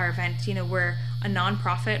our event. You know, we're a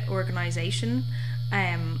non-profit organisation,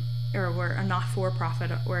 or we're a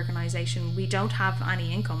not-for-profit organisation. We don't have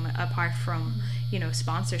any income apart from, you know,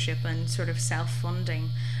 sponsorship and sort of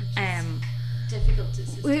self-funding. Difficult to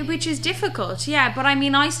sustain. Which is difficult, yeah, but I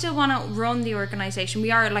mean, I still want to run the organisation. We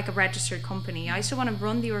are like a registered company. I still want to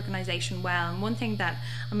run the organisation well, and one thing that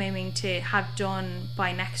I'm aiming to have done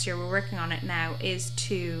by next year, we're working on it now, is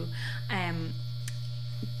to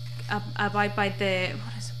abide by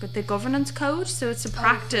the governance code. So it's a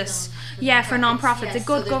practice, for non-profit, the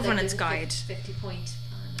good governance guide. 50-point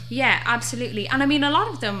Yeah, absolutely. And I mean, a lot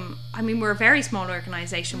of them, I mean, we're a very small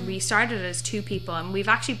organisation. We started as 2 people, and we've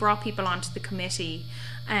actually brought people onto the committee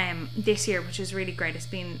this year, which is really great.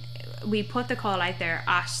 We put the call out there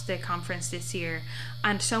at the conference this year,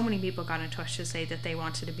 and so many people got in touch to say that they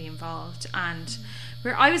wanted to be involved. And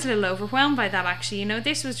I was a little overwhelmed by that, actually. You know,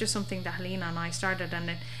 this was just something that Helena and I started,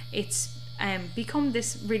 and it's become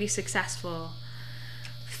this really successful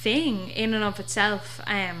thing in and of itself,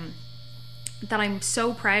 that I'm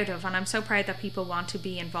so proud of, and I'm so proud that people want to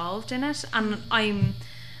be involved in it. And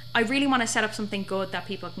I really want to set up something good that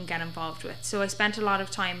people can get involved with. So I spent a lot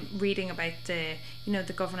of time reading about the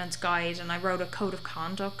governance guide, and I wrote a code of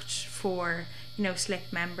conduct for,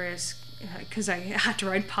 SLIP members, because I had to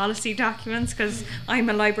write policy documents because I'm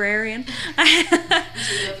a librarian.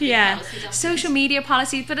 Yeah, social media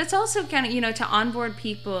policies, but it's also kind of, to onboard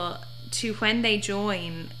people to when they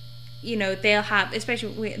join, they'll have,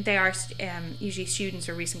 especially they are usually students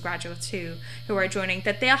or recent graduates who are joining,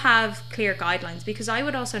 that they'll have clear guidelines, because I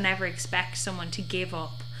would also never expect someone to give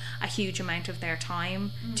up a huge amount of their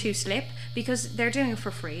time to SLIP, because they're doing it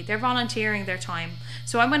for free, they're volunteering their time.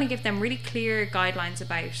 So I want to give them really clear guidelines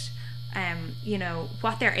about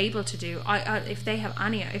what they're able to do. If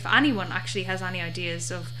anyone actually has any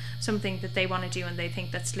ideas of something that they want to do and they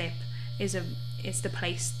think that SLIP is the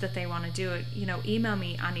place that they want to do it, email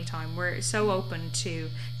me anytime. We're so open to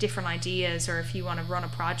different ideas, or if you want to run a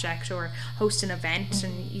project or host an event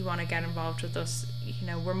and you want to get involved with us,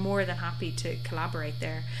 we're more than happy to collaborate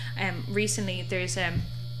there. Recently there's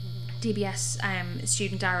DBS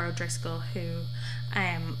student Dara O'Driscoll, who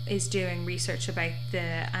is doing research about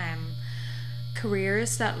the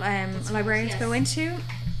careers that librarians go into.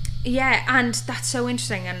 Yeah, and that's so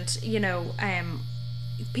interesting, and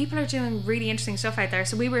people are doing really interesting stuff out there.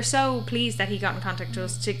 So we were so pleased that he got in contact with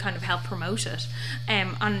us to kind of help promote it.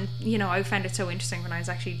 And I found it so interesting when I was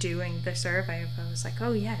actually doing the survey. I was like,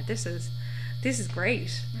 oh yeah, this is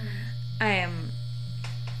great. I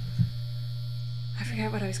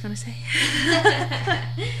forget what I was going to say.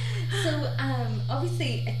 So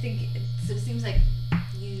obviously I think it seems like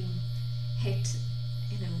you hit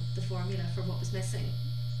the formula for what was missing.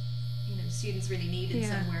 Students really needed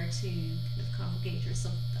somewhere to kind of congregate, or a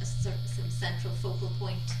sort of central focal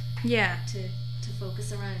point to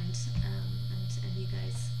focus around, and you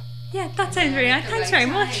guys. Yeah, that sounds really nice. Thanks very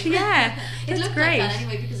much. Yeah, it looked great. like that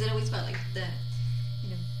anyway, because it always felt like the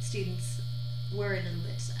students were a little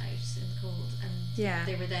bit out in the cold, and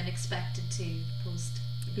they were then expected to post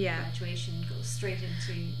graduation, go straight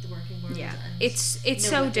into the working world. Yeah, and it's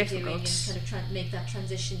so difficult, and kind of make that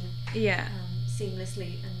transition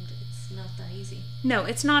seamlessly, and not that easy. No,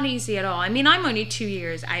 it's not easy at all. I mean, I'm only 2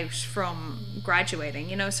 years out from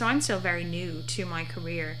graduating, so I'm still very new to my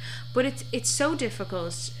career, but it's so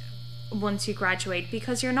difficult once you graduate,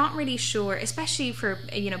 because you're not really sure, especially for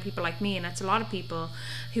people like me, and it's a lot of people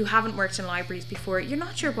who haven't worked in libraries before. You're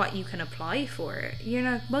not sure what you can apply for.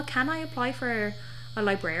 Well, can I apply for a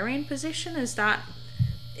librarian position? Is that,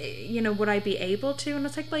 would I be able to? And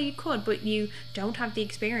it's like, well, you could, but you don't have the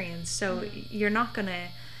experience, so you're not gonna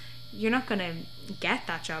get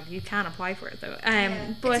that job. You can apply for it though.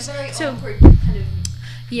 But it's a very awkward kind of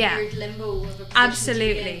weird limbo of a position.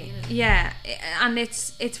 Absolutely, yeah. And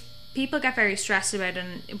it's people get very stressed about it,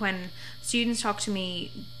 and when students talk to me,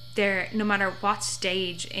 they're, no matter what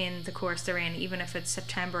stage in the course they're in, even if it's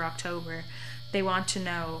September, October, they want to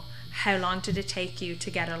know, how long did it take you to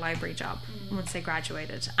get a library job once they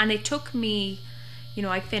graduated? And it took me,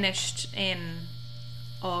 I finished in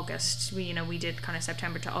August. We did kind of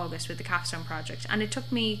September to August with the capstone project, and it took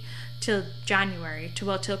me till January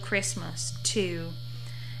till Christmas to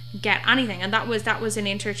get anything. And that was an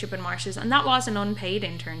internship in Marshes, and that was an unpaid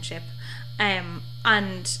internship, and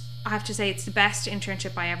I have to say it's the best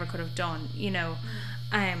internship I ever could have done.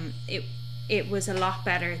 It was a lot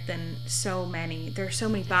better than so many. There are so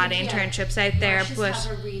many bad internships out there, Marshes but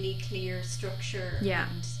have a really clear structure.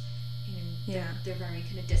 And they're very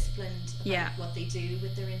kind of disciplined about what they do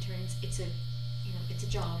with their interns. It's a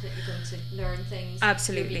job that you're going to learn things.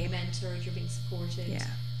 Absolutely. You're being mentored, you're being supported. Yeah.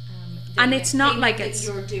 And it's not like it's,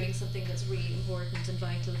 you're doing something that's really important and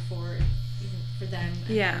vital for them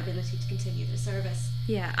and their ability to continue their service.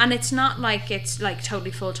 Yeah, and it's not like it's like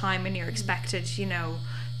totally full time and you're expected,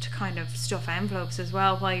 to kind of stuff envelopes as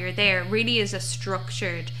well while you're there. It really is a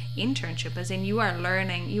structured internship, as in you are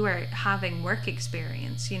learning, you are having work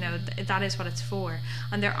experience. That is what it's for.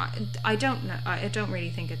 And I don't really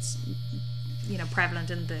think it's prevalent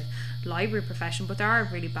in the library profession, but there are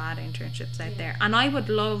really bad internships out there. And I would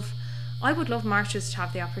love I would love Marches to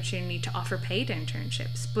have the opportunity to offer paid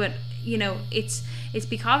internships, but you know, it's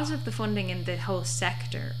because of the funding in the whole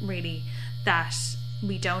sector really that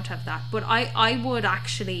we don't have that. But I would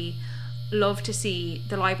actually love to see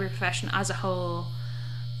the library profession as a whole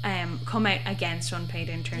come out against unpaid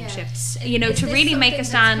internships. Yeah. You know, to really make a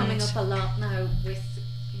stand. It's coming up a lot now with,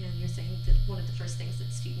 you know, you're saying that one of the first things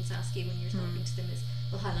that students ask you when you're talking to them is,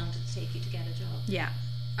 well, how long did it take you to get a job? Yeah.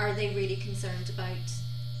 Are they really concerned about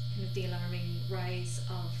kind of the alarming rise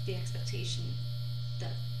of the expectation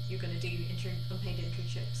that you're going to do unpaid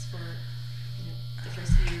internships for, you know, the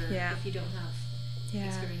first year if you don't have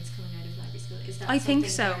experience coming out of library school? Is that something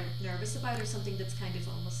they're nervous about, or something that's kind of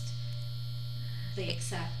almost they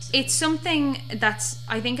accept? It's something that's,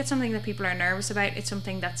 I think it's something that people are nervous about. It's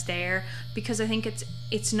something that's there because I think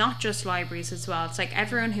it's not just libraries as well. It's like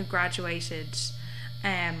everyone who graduated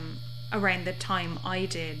around the time I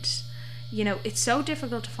did, you know, it's so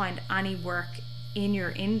difficult to find any work in your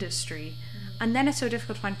industry, and then it's so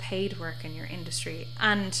difficult to find paid work in your industry.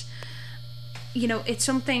 And you know, it's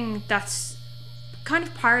something that's kind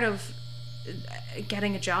of part of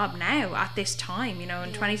getting a job now at this time. You know, in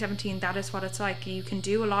 2017, that is what it's like. You can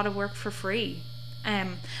do a lot of work for free,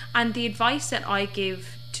 and the advice that I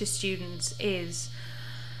give to students is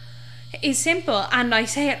simple, and I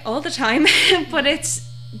say it all the time, but it's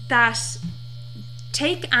that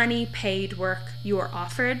take any paid work you are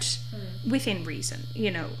offered within reason, you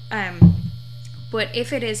know, but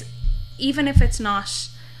if it is, even if it's not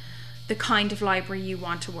the kind of library you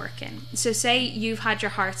want to work in. So say you've had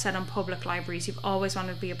your heart set on public libraries, you've always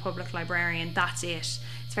wanted to be a public librarian, that's it.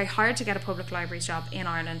 It's very hard to get a public libraries job in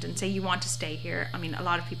Ireland, and say you want to stay here. I mean, a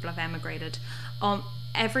lot of people have emigrated.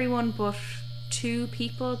 Everyone but 2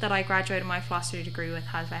 people that I graduated my philosophy degree with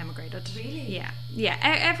have emigrated. Really? Yeah.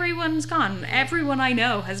 Everyone's gone. Everyone I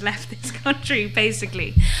know has left this country,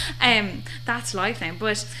 basically. That's life now.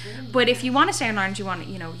 But if you want to stay in Ireland, you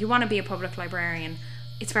want to be a public librarian,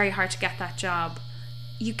 it's very hard to get that job.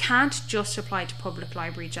 You can't just apply to public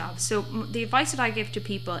library jobs. So the advice that I give to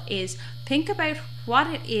people is think about what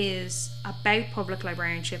it is about public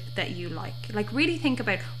librarianship that you like. Like, really think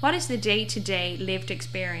about what is the day-to-day lived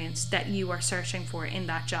experience that you are searching for in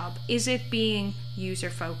that job. Is it being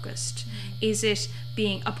user-focused? Is it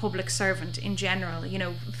being a public servant in general, you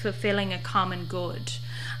know, fulfilling a common good?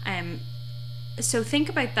 So think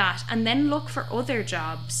about that, and then look for other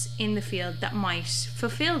jobs in the field that might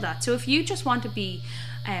fulfill that. So if you just want to be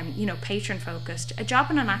patron focused, a job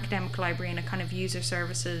in an academic library in a kind of user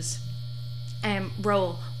services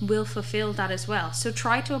role will fulfill that as well. So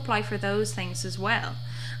try to apply for those things as well.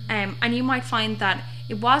 And you might find that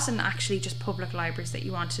it wasn't actually just public libraries that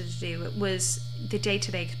you wanted to do, it was the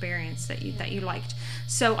day-to-day experience that you liked.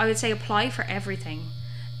 So I would say apply for everything.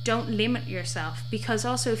 Don't limit yourself, because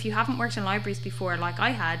also if you haven't worked in libraries before like I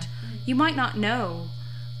had, you might not know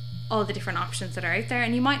all the different options that are out there,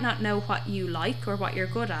 and you might not know what you like or what you're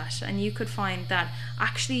good at, and you could find that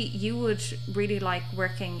actually you would really like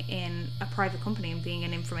working in a private company and being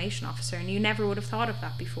an information officer, and you never would have thought of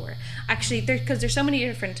that before. Actually, because there's so many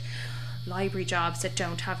different library jobs that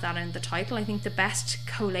don't have that in the title. I think the best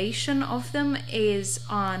collation of them is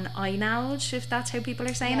on iKnowledge, if that's how people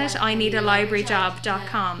are saying it. I need a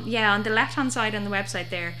libraryjob.com. Yeah, on the left hand side on the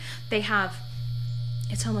website there, they have,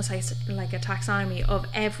 it's almost like a taxonomy of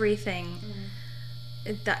everything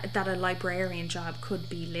that a librarian job could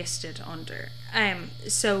be listed under.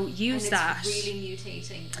 So use that. It's really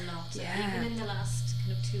mutating a lot. Yeah. Even in the last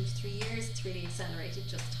kind of 2 to 3 years, it's really accelerated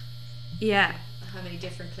just how many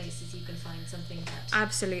different places you can find something that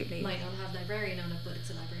absolutely might not have librarian on it, but it's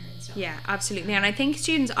a librarian's job. Yeah, absolutely. And I think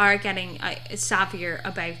students are getting savvier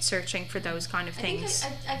about searching for those kind of things.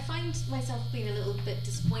 I find myself being a little bit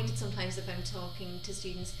disappointed sometimes if I'm talking to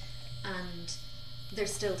students and they're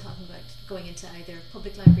still talking about going into either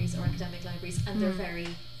public libraries or academic libraries, and they're very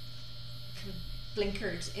kind of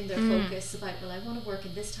blinkered in their focus about, well, I want to work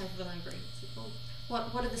in this type of a library. It's like, well,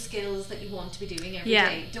 what are the skills that you want to be doing every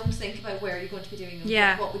day? Don't think about where you're going to be doing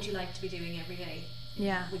them. What would you like to be doing every day?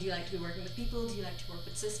 Would you like to be working with people? Do you like to work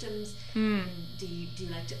with systems? Do you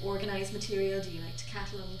like to organise material? Do you like to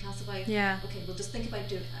catalogue and classify? Okay, well, just think about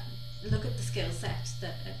look at the skill set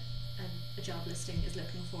that a job listing is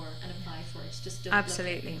looking for and apply for it. Just don't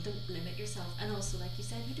don't limit yourself. And also, like you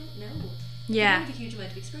said, you don't know. You don't have a huge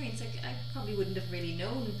amount of experience. Like, I probably wouldn't have really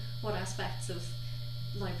known what aspects of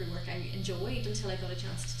library work I enjoyed until I got a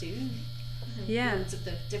chance to do loads of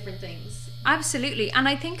the different things. Absolutely. And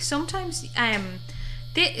I think sometimes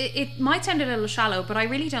it might sound a little shallow, but I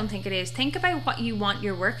really don't think it is. Think about what you want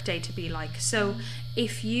your work day to be like. So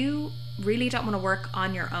if you really don't want to work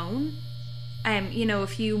on your own, You know,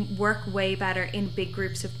 if you work way better in big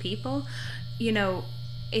groups of people, you know,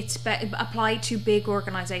 it's applied to big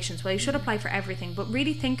organizations. Well, you should apply for everything, but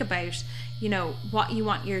really think about, you know, what you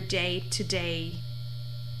want your day-to-day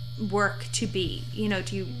work to be. You know,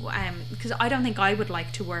 do you because I don't think I would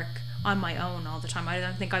like to work on my own all the time. I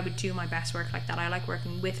don't think I would do my best work like that. I like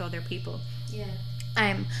working with other people.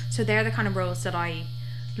 So they're the kind of roles that I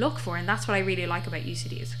look for, and that's what I really like about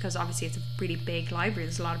UCD, because obviously it's a really big library.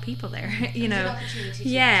 There's a lot of people there, you know.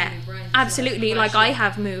 Yeah, absolutely. Like I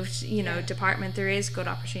have moved, you know, department. There is good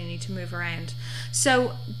opportunity to move around.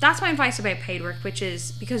 So that's my advice about paid work, which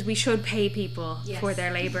is because we should pay people for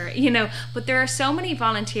their labour, you know. But there are so many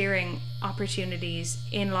volunteering opportunities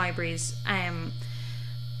in libraries,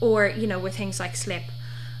 or, you know, with things like SLIP.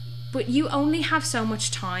 But you only have so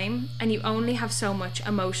much time, and you only have so much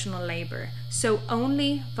emotional labour. So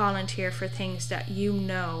only volunteer for things that you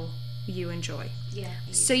know you enjoy.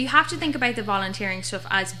 So you have to think about the volunteering stuff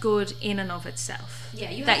as good in and of itself.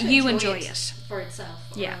 You that have to you enjoy it for itself,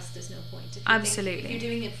 or else there's no point. Absolutely. If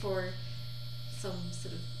you're doing it for some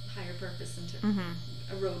sort of higher purpose and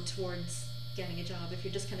a road towards getting a job, if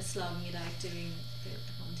you're just kind of slogging it out doing the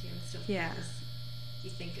volunteering stuff because you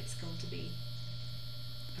think it's going to be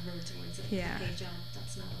a road towards a paid job,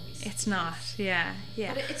 that's not always. It's not.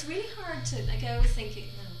 But it's really hard to, like, I always think, you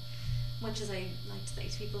know, much as I like to say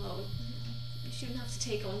to people, oh, you shouldn't have to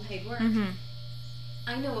take unpaid work.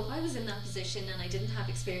 I know if I was in that position and I didn't have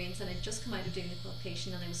experience and I'd just come out of doing the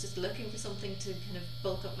qualification and I was just looking for something to kind of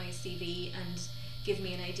bulk up my CV and give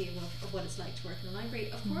me an idea of what it's like to work in a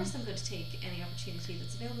library, of course I'm going to take any opportunity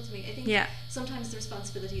that's available to me. I think sometimes the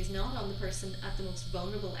responsibility is not on the person at the most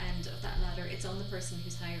vulnerable end of that ladder, it's on the person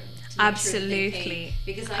who's hiring to make sure that they pay.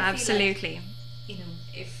 Because I feel like, you know,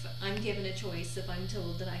 if I'm given a choice, if I'm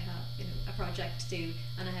told that I have, you know, a project to do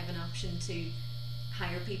and I have an option to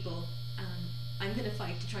hire people, I'm going to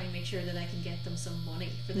fight to try and make sure that I can get them some money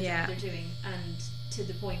for the job they're doing, and to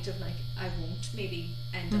the point of, like, I won't maybe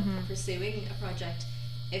end up pursuing a project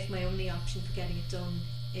if my only option for getting it done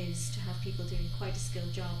is to have people doing quite a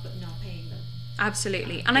skilled job but not paying them.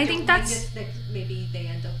 Absolutely. And I think that's like maybe they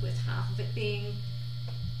end up with half of it being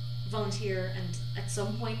volunteer, and at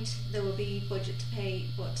some point there will be budget to pay,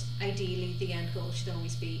 but ideally the end goal should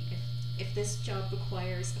always be, if this job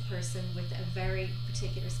requires a person with a very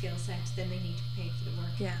particular skill set, then they need to be paid for the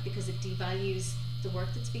work, because it devalues the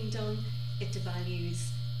work that's being done, it devalues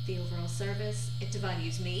the overall service, it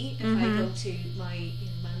devalues me if I go to my, you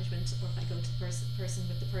know, management, or if I go to the person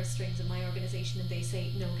with the purse strings in my organisation and they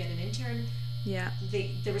say no, get an intern,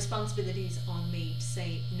 the responsibility is on me to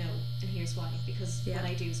say no, and here's why, because what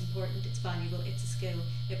I do is important, it's valuable, it's a skill,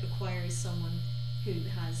 it requires someone who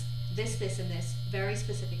has this and this very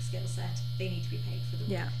specific skill set, they need to be paid for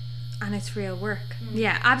the work. And it's real work.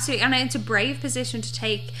 Absolutely. And it's a brave position to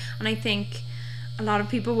take, and I think a lot of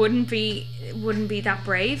people wouldn't be that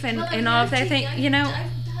brave in all of their things, you know.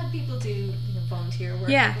 I've had people do, you know, volunteer work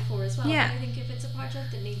before as well, but I think if it's a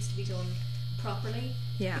project that needs to be done properly,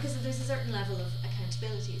 because there's a certain level of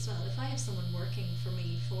accountability as well. If I have someone working for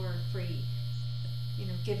me for free, you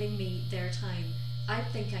know, giving me their time, I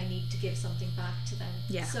think I need to give something back to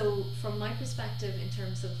them. So from my perspective, in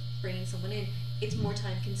terms of bringing someone in, it's more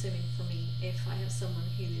time consuming for me if I have someone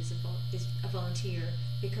who is a volunteer,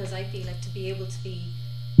 because I feel like to be able to be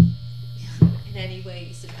in any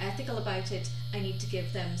way sort of ethical about it, I need to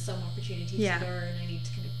give them some opportunity to learn. I need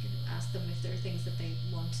to kind of, you know, ask them if there are things that they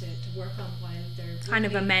want to work on while they're kind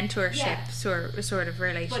of a mentorship sort of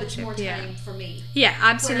relationship. But it's more time for me.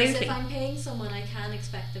 Absolutely. Whereas if I'm paying someone, I can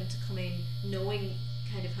expect them to come in knowing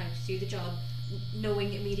kind of how to do the job,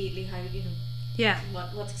 knowing immediately how, you know,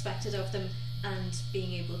 what's expected of them, and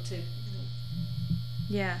being able to, you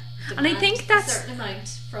know, and I think that's a certain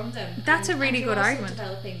amount from them. That's a really good argument.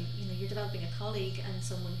 You're developing a colleague and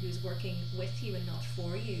someone who's working with you and not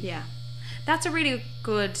for you. That's a really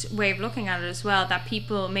good way of looking at it as well, that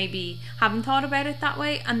people maybe haven't thought about it that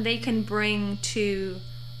way, and they can bring to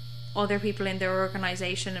other people in their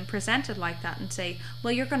organisation and present it like that and say,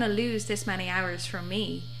 well, you're going to lose this many hours from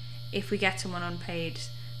me if we get someone unpaid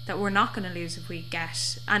that we're not going to lose if we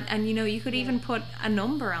get, and you know, you could even put a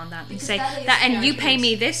number on that and because say that and you pay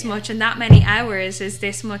me this much and that many hours is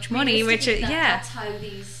this much money, which is that's how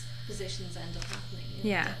these positions end up happening,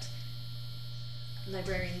 you know, that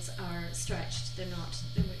librarians are stretched.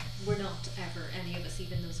 We're not ever, any of us,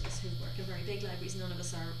 even those of us who work in very big libraries, none of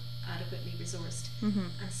us are adequately resourced,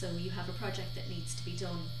 and so you have a project that needs to be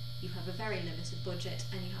done, you have a very limited budget,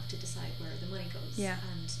 and you have to decide where the money goes,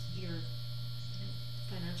 and your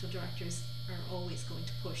financial directors are always going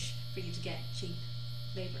to push for you to get cheap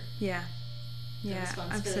labour. the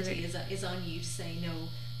responsibility is on you to say no.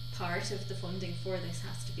 Part of the funding for this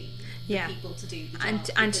has to be the people to do the job,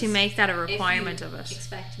 and to make that a requirement of it.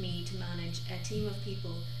 Expect me to manage a team of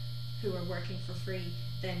people who are working for free,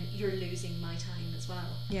 then you're losing my time as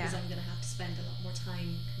well, because I'm going to have to spend a lot more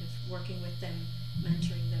time kind of working with them,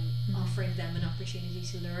 mentoring them, offering them an opportunity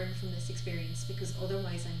to learn from this experience, because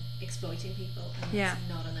otherwise I'm exploiting people, and that's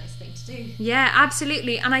not a nice thing to do. Yeah,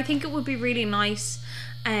 absolutely. And I think it would be really nice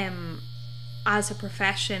as a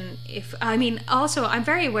profession, also I'm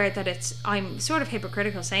very aware that I'm sort of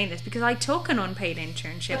hypocritical saying this, because I took an unpaid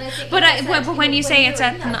internship, but when you say it's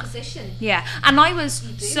at position, and I was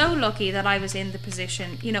so lucky that I was in the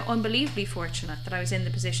position, unbelievably fortunate that I was in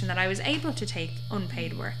the position that I was able to take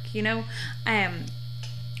unpaid work,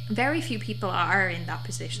 very few people are in that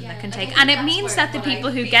position that can take, and it means that the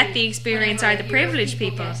people who get the experience are the privileged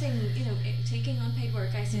people. Taking unpaid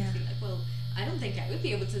work, I sort of feel like, well, I don't think I would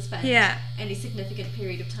be able to spend any significant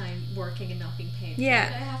period of time working and not being paid. Yeah.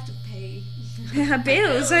 But I have to pay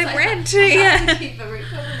bills, I have rent. I have to keep a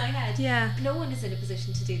roof over my head. Yeah. No one is in a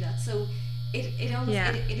position to do that. So it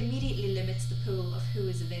immediately limits the pool of who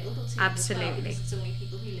is available to you. Absolutely. As well, because it's only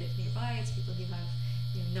people who live nearby, it's people who have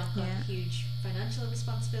not got huge financial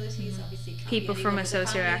responsibilities. Obviously, people from a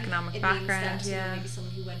socio-economic background. Maybe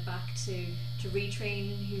someone who went back to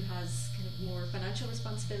retrain, who has kind of more financial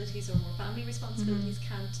responsibilities or more family responsibilities,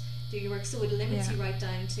 can't do your work. So it limits you right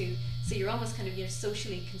down to, so you're almost kind of, you're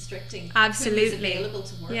socially constricting who is available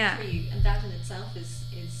to work for you, and that in itself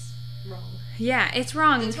is wrong. Yeah, it's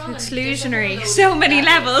wrong. It's exclusionary. So many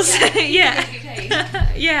levels.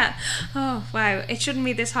 Yeah. Oh wow! It shouldn't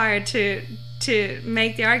be this hard to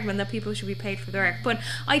make the argument that people should be paid for their work, but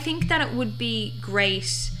I think that it would be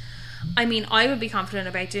great. I mean, I would be confident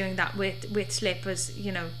about doing that with SLIP, as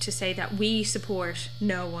to say that we support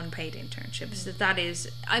no unpaid internships. That is,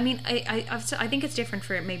 I mean, I think it's different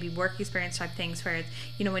for maybe work experience type things, where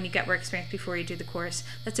when you get work experience before you do the course,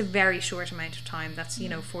 that's a very short amount of time. That's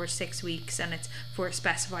 4 to 6 weeks, and it's for a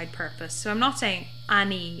specified purpose. So I'm not saying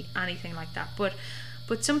anything like that, but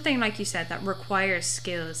something like you said that requires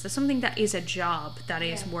skills, that's something that is a job, that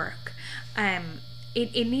is work.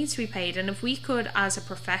 It needs to be paid, and if we could, as a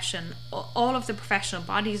profession, all of the professional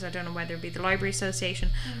bodies, I don't know whether it be the Library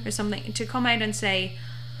Association or something, to come out and say,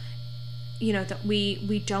 that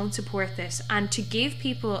we don't support this, and to give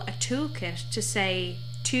people a toolkit to say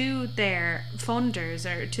to their funders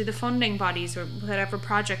or to the funding bodies or whatever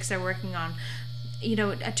projects they're working on, a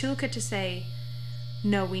toolkit to say,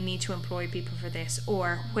 no, we need to employ people for this,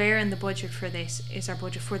 or where in the budget for this is our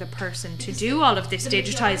budget for the person to do all of this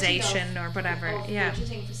digitization or whatever.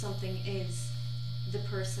 Budgeting for something is the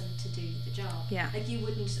person to do the job. Like, you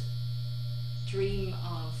wouldn't dream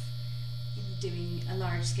of doing a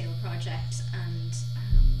large scale project and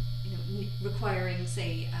requiring,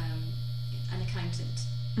 say, an accountant,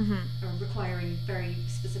 or requiring very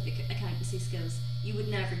specific accountancy skills. You would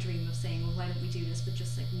never dream of saying, well, why don't we do this, but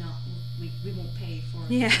just like, we won't pay for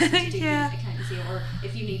to do the accountancy. Or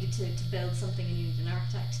if you needed to build something and you needed an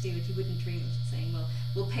architect to do it, you wouldn't dream of saying, well,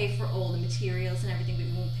 we'll pay for all the materials and everything, but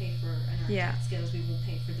we won't pay for an architect's skills, we won't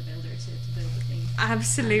pay for the builder to build the thing.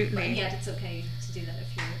 Absolutely. And yet it's okay to do that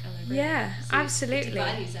if you're a librarian. So absolutely. It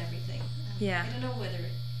values everything. I don't know whether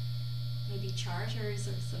maybe charters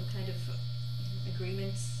or some kind of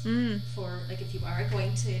agreements for, like, if you are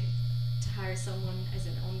going to hire someone as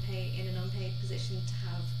in an unpaid position, to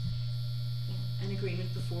have an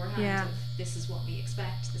agreement beforehand of, this is what we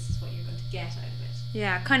expect, this is what you're going to get out of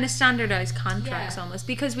it. Kind of standardized contracts almost,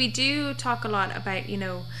 because we do talk a lot about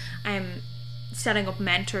setting up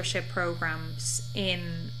mentorship programs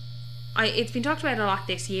in. It's been talked about a lot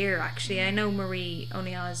this year, actually. I know Marie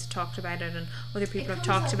O'Neill has talked about it, and other people have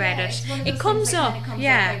talked about it. It comes up,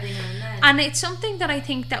 and it's something that I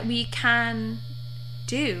think that we can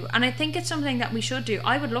do, and I think it's something that we should do.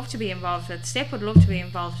 I would love to be involved with. STIP would love to be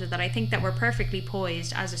involved with that. I think that we're perfectly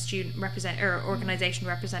poised as a student organisation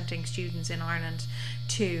representing students in Ireland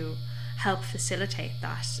to help facilitate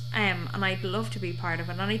that. And I'd love to be part of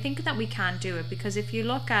it. And I think that we can do it, because if you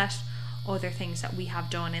look at other things that we have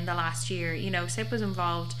done in the last year, SIP was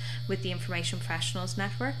involved with the Information Professionals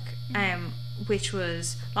Network, which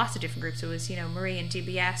was lots of different groups. It was Marie and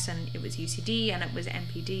DBS, and it was UCD, and it was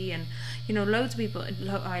MPD, and loads of people.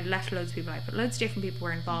 I left loads of people out, but loads of different people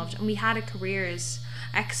were involved, and we had a careers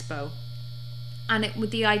expo. And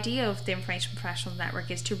the idea of the Information Professionals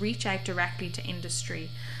Network is to reach out directly to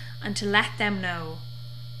industry and to let them know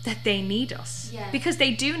that they need us. Yeah. Because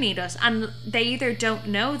they do need us, and they either don't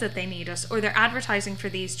know that they need us, or they're advertising for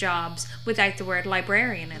these jobs without the word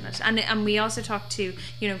librarian in it. And we also talked to,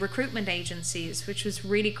 you know, recruitment agencies, which was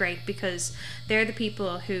really great, because they're the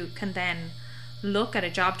people who can then look at a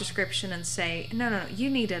job description and say, no, you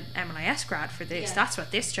need an MLIS grad for this. Yeah. That's what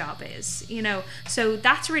this job is, you know. So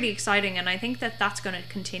that's really exciting, and I think that that's going to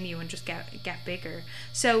continue and just get bigger.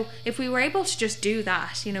 So if we were able to just do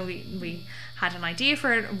that, you know, we had an idea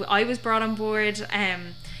for it. I was brought on board,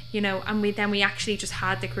 you know, and we actually just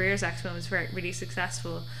had the Careers Expo, and it was really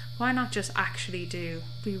successful. Why not just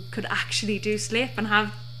we could actually do SLIP and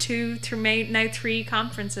have 3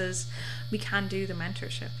 conferences. We can do the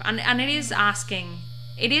mentorship, and it is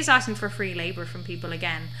asking for free labor from people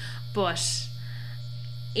again, but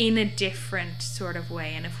in a different sort of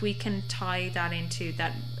way. And if we can tie that into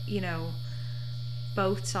that, you know,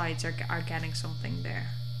 both sides are getting something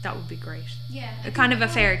there, that would be great. Yeah, a kind of a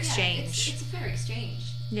fair exchange. It's a fair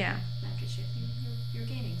exchange. Yeah, mentorship. You're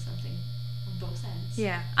gaining something on both ends.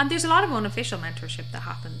 Yeah, and there's a lot of unofficial mentorship that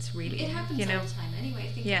happens. Really, it happens you know? all the time. Anyway,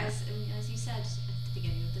 I think as you said at the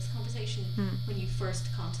beginning of this conversation, when you first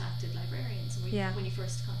contacted librarians, when you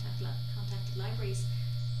first contacted libraries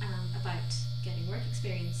about getting work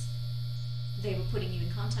experience, they were putting you in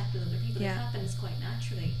contact with other people. Yeah. It happens quite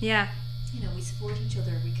naturally. Yeah. You know, we support each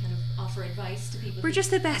other. We kind of offer advice to people. We're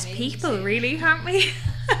just the best people, really, aren't we?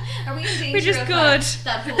 Are we in danger We're just of good.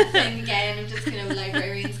 That whole thing again of just kind of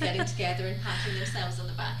librarians getting together and patting themselves on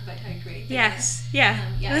the back about how great they are? Yeah.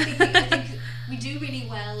 I think we do really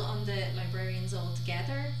well on the librarians all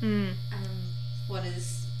together. What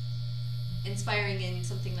is inspiring in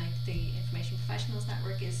something like the Information Professionals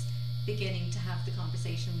Network is beginning to have the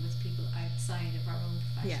conversation with people outside of our own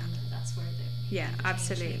profession, and that's where the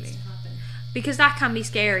absolutely change needs to happen. Because that can be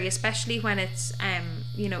scary, especially when it's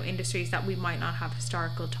you know, industries that we might not have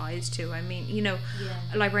historical ties to. I mean, you know,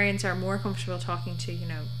 librarians are more comfortable talking to, you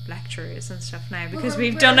know, lecturers and stuff now, because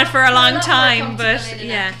we've done it for a long time. But in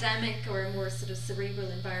an academic or a more sort of cerebral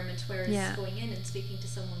environment, whereas going in and speaking to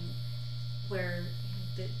someone where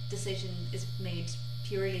the decision is made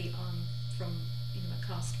purely from, you know, a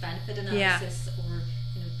cost benefit analysis or,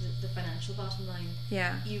 you know, the financial bottom line.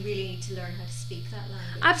 You really need to learn how to speak that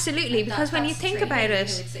language. Absolutely, because when you think training, about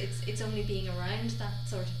it, you know, it's only being around that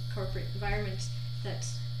sort of corporate environment that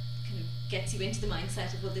kind of gets you into the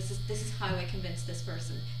mindset of, well, this is how I convince this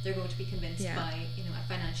person. They're going to be convinced by, you know, a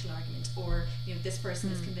financial argument, or, you know, this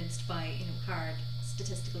person is convinced by, you know, hard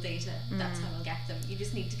statistical data. That's how I'll get them. You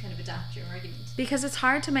just need to kind of adapt your argument, because it's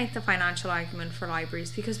hard to make the financial argument for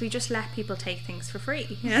libraries, because we just let people take things for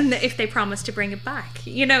free, and if they promise to bring it back,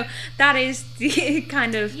 you know, that is the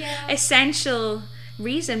kind of essential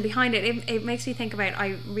reason behind it. It makes me think about,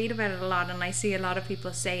 I read about it a lot, and I see a lot of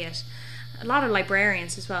people say it, a lot of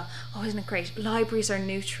librarians as well. Oh, isn't it great? Libraries are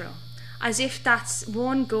neutral. As if that's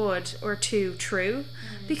one, good, or two, true,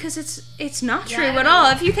 because it's not true at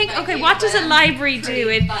all. If you think, okay, what does a library do?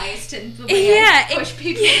 It push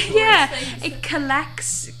people it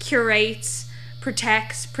collects, curates,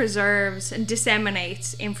 protects, preserves, and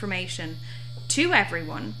disseminates information to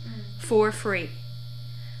everyone for free.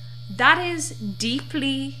 That is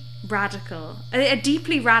deeply radical, a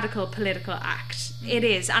deeply radical political act. It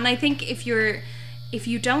is, and I think if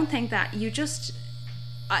you don't think that, you just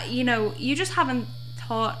you know, you just haven't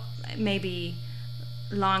thought maybe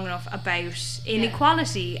long enough about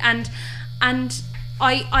inequality. And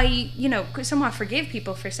I you know, somewhat forgive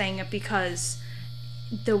people for saying it, because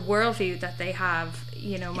the worldview that they have,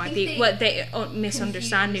 you know, might be what they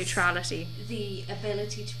misunderstand neutrality. The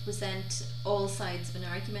ability to present all sides of an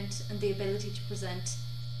argument and the ability to present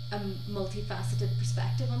a multifaceted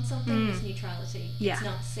perspective on something is neutrality. It's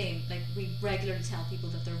not the same. Like, we regularly tell people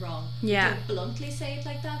that they're wrong. We don't bluntly say it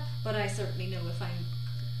like that, but I certainly know if I'm,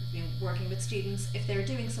 you know, working with students, if they're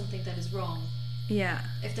doing something that is wrong,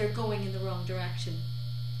 if they're going in the wrong direction,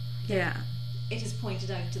 it is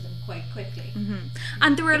pointed out to them quite quickly.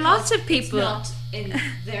 And there were lots of people.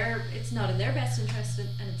 It's not in their best interest, and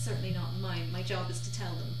it's certainly not in mine. My job is to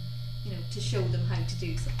tell them, you know, to show them how to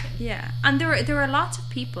do something. And there are lots of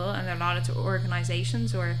people, and there are a lot of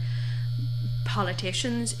organisations or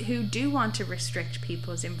politicians who do want to restrict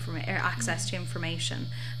people's access to information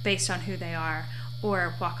based on who they are,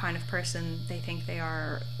 or what kind of person they think they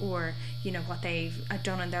are, or, you know, what they've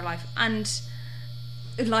done in their life. And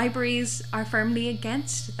libraries are firmly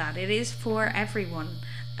against that. It is for everyone.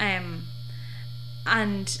 And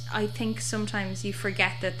I think sometimes you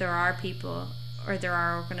forget that there are people, or there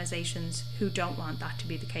are organisations, who don't want that to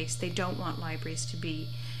be the case. They don't want libraries to be,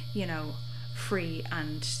 you know, free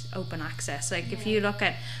and open access. Like if you look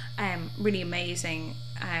at really amazing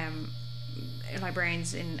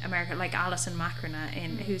librarians in America, like Alison Macrona,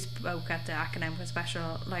 who spoke at the Academic and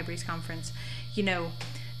Special Libraries Conference, you know,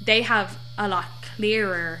 they have a lot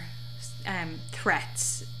clearer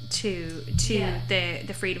threats to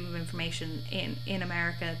the freedom of information in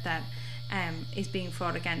America that is being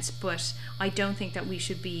fought against. But I don't think that we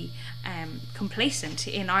should be complacent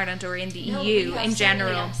in Ireland or in the EU in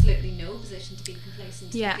general. Absolutely no position to be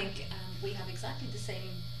complacent. Yeah. I think we have exactly the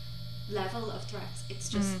same level of threats. It's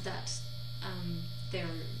just that they're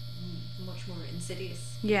much more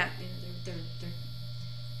insidious. Yeah. You know, they're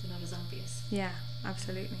not as obvious. Yeah,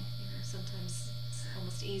 absolutely. You know, sometimes it's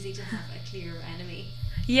almost easy to have a clear enemy.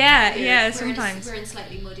 Yeah, sometimes. We're in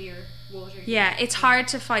slightly muddier water. Yeah, it's hard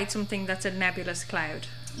to fight something that's a nebulous cloud.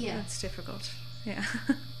 Yeah. It's difficult. Yeah.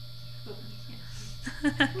 But,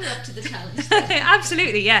 yeah. We're up to the challenge.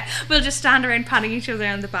 Absolutely, yeah. We'll just stand around patting each other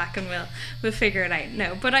on the back and we'll figure it out.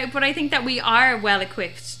 No, but I think that we are well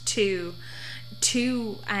equipped to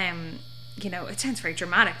you know, it sounds very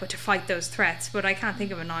dramatic, but to fight those threats, but I can't think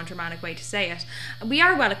of a non-dramatic way to say it. We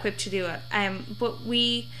are well equipped to do it, but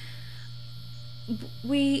we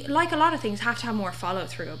like a lot of things have to have more follow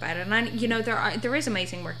through about it. And you know, there is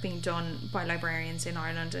amazing work being done by librarians in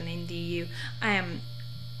Ireland and in the EU,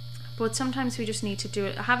 but sometimes we just need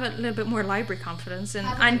to have a little bit more library confidence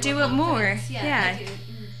and do it more. Yeah.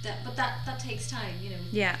 But that takes time, you know.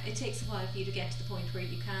 Yeah. It takes a while for you to get to the point where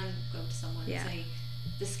you can go to someone and say,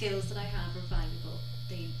 the skills that I have are valuable.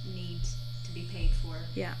 They need to be paid for.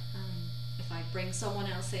 Yeah. If I bring someone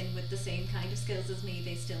else in with the same kind of skills as me,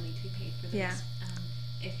 they still need to be paid for those. Yeah.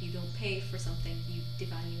 If you don't pay for something, you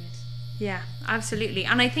devalue it. Yeah, absolutely.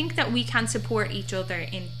 And I think that we can support each other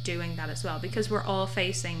in doing that as well, because we're all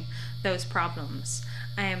facing those problems.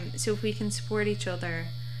 So if we can support each other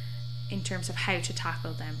in terms of how to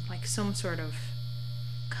tackle them, like some sort of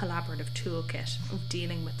collaborative toolkit of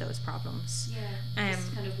dealing with those problems. Yeah,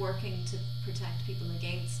 just kind of working to protect people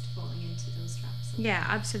against falling into those traps. Yeah,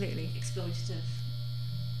 absolutely. Exploitative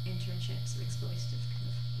internships or exploitative kind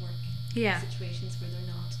of work situations where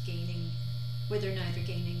they're neither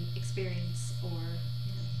gaining experience or,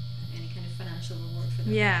 you know, any kind of financial reward for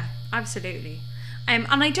them. Yeah, absolutely. And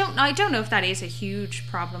I don't know if that is a huge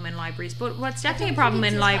problem in libraries, but what's definitely a problem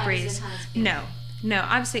in libraries. No,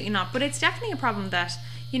 absolutely not. But it's definitely a problem that,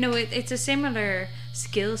 you know, it's a similar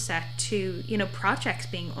skill set to, you know, projects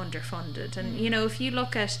being underfunded. And, you know, if you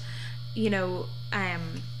look at, you know,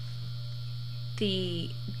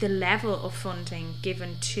 the level of funding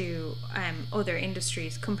given to other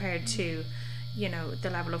industries compared to, you know, the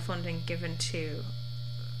level of funding given to,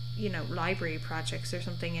 you know, library projects or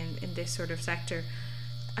something in this sort of sector,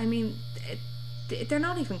 I mean, they're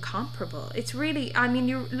not even comparable. It's really, I mean,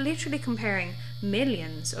 you're literally comparing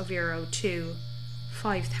millions of euro to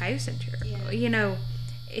 5,000 euro. Yeah. You know,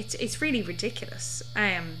 it's really ridiculous.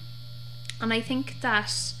 And I think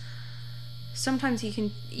that sometimes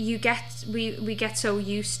we get so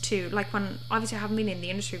used to, like, when obviously I haven't been in the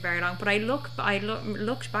industry very long, but I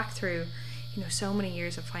looked back through, you know, so many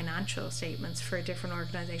years of financial statements for a different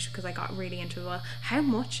organisation, because I got really into, well, how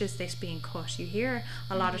much is this being cut? You hear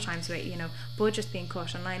a lot of times about, you know, budgets being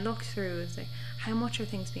cut, and I looked through and say, how much are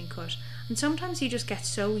things being cut? And sometimes you just get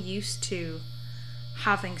so used to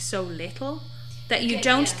having so little that you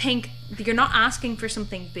don't think, you're not asking for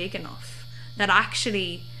something big enough, that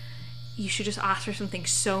actually you should just ask for something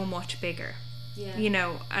so much bigger. Yeah. You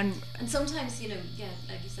know, and sometimes, you know,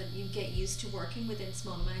 like you said, you get used to working within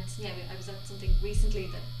small amounts. Yeah, I was at something recently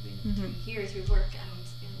that through work, and,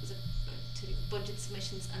 you know, it was to do budget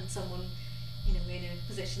submissions, and someone, you know, in a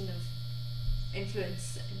position of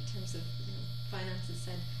influence in terms of, you know, finances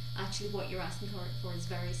said, actually what you're asking for is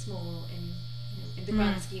very small in, you know, in the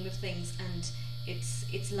grand scheme of things, and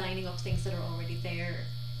it's lining up things that are already there.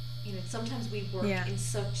 You know, sometimes we work in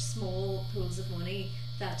such small pools of money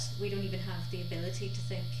that we don't even have the ability to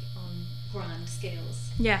think on grand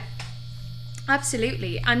scales. Yeah,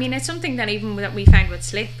 absolutely. I mean, it's something that even that we found with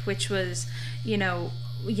Slip, which was, you know,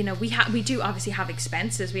 we do obviously have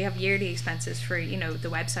expenses. We have yearly expenses for, you know, the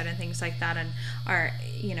website and things like that, and our,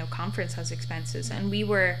 you know, conference has expenses, and we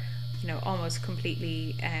were, you know, almost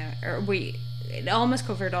completely, it almost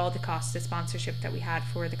covered all the costs of sponsorship that we had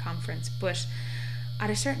for the conference. But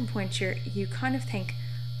at a certain point, you kind of think,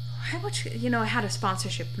 how much, you know, I had a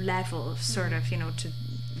sponsorship level sort of, you know, to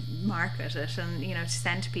market it and, you know, to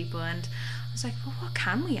send to people, and I was like, well, what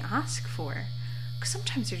can we ask for? Because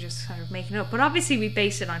sometimes you're just kind of making it up, but obviously we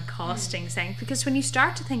base it on costings, saying, because when you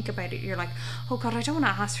start to think about it, you're like, oh God, I don't want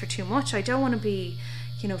to ask for too much. I don't want to be,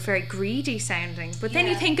 very greedy sounding. But then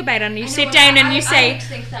you Yeah. think about it and you I know, sit well, down and I you say, would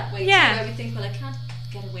think that way Yeah. too. I would think, well, I can't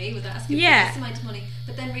get away with asking Yeah. for this amount of money,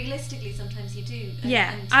 but then realistically sometimes you do.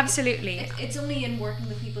 yeah, and absolutely. it's only in working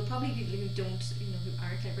with people, probably people who don't, who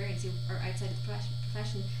aren't librarians, who are outside of the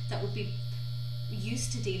profession, that would be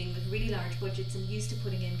used to dealing with really large budgets and used to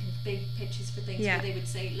putting in kind of big pitches for things, Yeah. where they would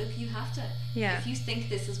say, look, you have to, Yeah. if you think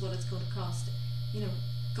this is what it's going to cost,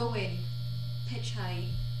 go in, pitch high.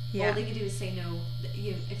 Yeah. All they can do is say no.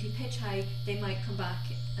 If you pitch high, they might come back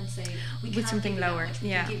and say, we With can't something give you that lower, much, we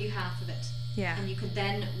yeah. can give you half of it. Yeah. And you can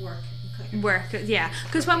then work and cut your Work, costs. yeah,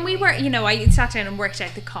 because when we were, I sat down and worked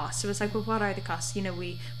out the costs. It was like, well, what are the costs?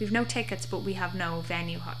 We've no tickets, but we have no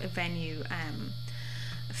venue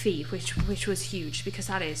fee, which was huge, because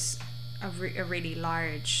that is a really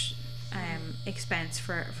large expense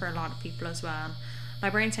for a lot of people as well. And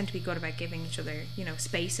librarians tend to be good about giving each other,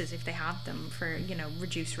 spaces if they have them for,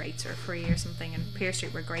 reduced rates or free or something. And Pier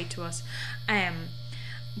Street were great to us.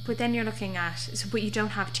 But then you're looking at, but you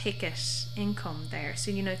don't have ticket income there.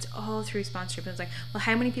 So, it's all through sponsorship. And it's like, well,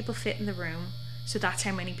 how many people fit in the room? So that's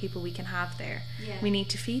how many people we can have there. Yeah. We need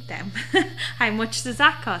to feed them. How much does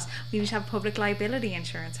that cost? We need to have public liability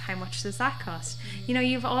insurance. How much does that cost? You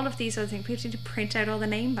have all of these other things. People need to print out all the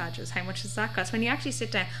name badges. How much does that cost? When you actually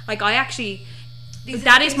sit down, like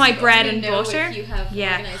that is my bread and butter.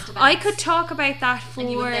 Yeah, I could talk about that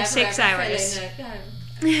for 6 hours.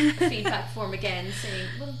 A feedback form again saying,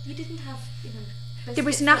 well, you didn't have, there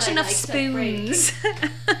was not enough spoons.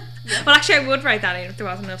 Well, actually, I would write that in if there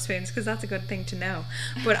wasn't enough spoons, because that's a good thing to know.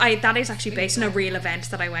 But that is actually based on a real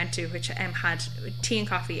event that I went to, which had tea and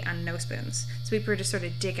coffee and no spoons. So we were just sort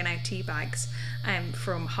of digging out tea bags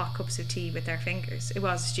from hot cups of tea with their fingers. It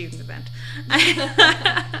was a student event.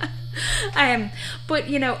 But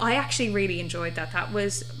I actually really enjoyed that. That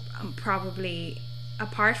was probably,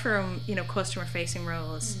 apart from customer facing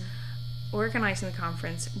roles, organising the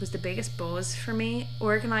conference was the biggest buzz for me.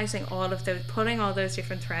 Organising all of those, putting all those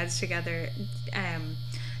different threads together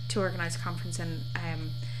to organise a conference, and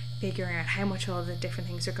figuring out how much all the different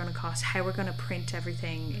things are going to cost, how we're going to print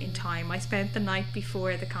everything in time. I spent the night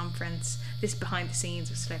before the conference, this behind the scenes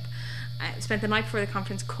of Slip, spent the night before the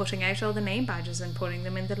conference cutting out all the name badges and putting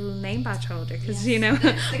them in the little name badge holder, because the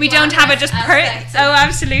we don't have it just oh,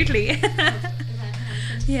 absolutely.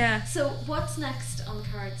 Yeah. So what's next on the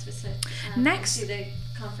cards for Slip? Next, the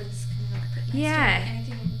conference coming up next yeah. year.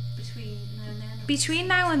 Anything between now and then? Between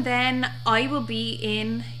now and then, I will be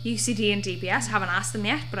in UCD and DBS. I haven't asked them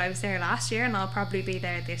yet, but I was there last year, and I'll probably be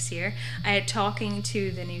there this year, talking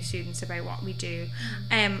to the new students about what we do.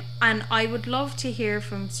 And I would love to hear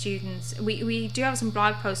from students. We do have some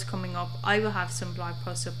blog posts coming up. I will have some blog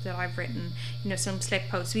posts up that I've written, some Slip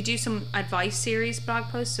posts. We do some advice series blog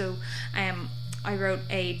posts, so I wrote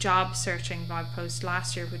a job searching blog post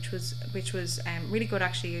last year, which was really good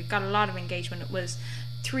actually. It got a lot of engagement. It was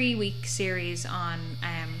 3-week series on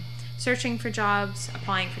searching for jobs,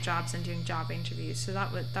 applying for jobs, and doing job interviews. So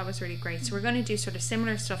that was really great. So we're going to do sort of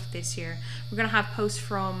similar stuff this year. We're going to have posts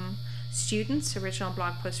from students, original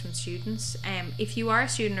blog posts from students. If you are a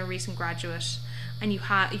student or recent graduate and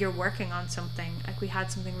you're working on something, like we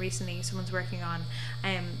had something recently, someone's working on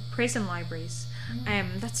prison libraries.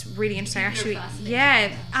 That's really interesting actually.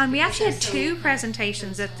 Yeah, and we actually had 2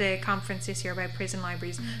 presentations at the conference this year about prison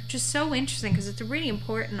libraries, which is so interesting because it's a really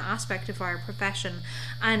important aspect of our profession,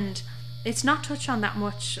 and it's not touched on that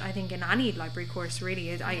much, I think, in any library course really.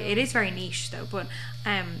 It is very niche though, but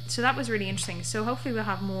so that was really interesting. So hopefully we'll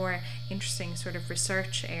have more interesting sort of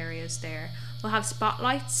research areas there. We'll have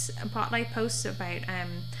spotlight posts about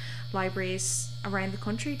libraries around the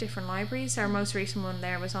country, different libraries. Our most recent one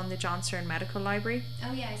there was on the John Stern Medical Library.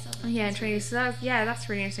 Oh yeah, I saw that. Yeah, in Trinity. So that's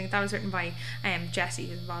really interesting. That was written by Jesse,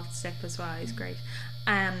 who's involved in Slip as well. He's great.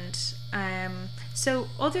 And so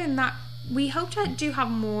other than that, we hope to do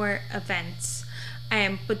have more events.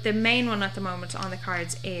 But the main one at the moment on the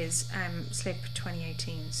cards is Slip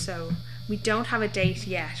 2018. So we don't have a date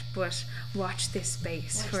yet, but watch this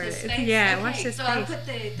space for it. Yeah, okay. Watch this space. So I'll put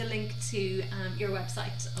the link to your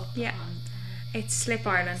website up on it's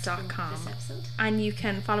slipireland.com, and you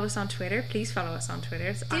can follow us on Twitter. Please follow us on Twitter.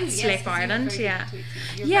 It's at Slip Ireland. You're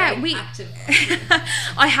active.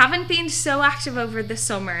 I haven't been so active over the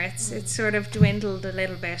summer. It's sort of dwindled a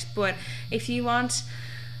little bit, but if you want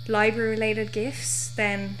library related gifts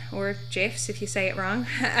or GIFs if you say it wrong.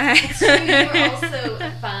 So you're also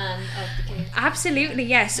a fan of the gift. Absolutely,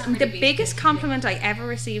 yes. The biggest compliment I ever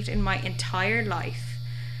received in my entire life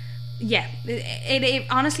yeah, it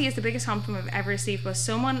honestly is the biggest compliment I've ever received. Was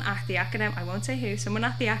someone at the I won't say who, someone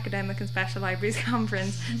at the Academic and Special Libraries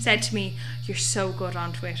Conference said to me, "You're so good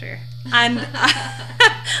on Twitter," and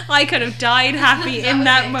I could have died happy in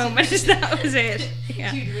that moment. That was it.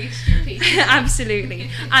 Yeah. You'd reached your peak. Absolutely.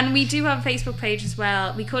 And we do have a Facebook page as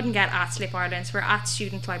well. We couldn't get at Slip Ireland, so we're at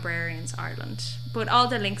Student Librarians Ireland. But all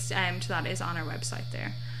the links to that is on our website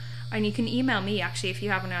there. And you can email me, actually, if you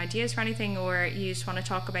have any ideas for anything or you just want to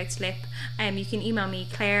talk about Slip. You can email me,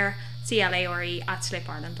 Claire, CLARE,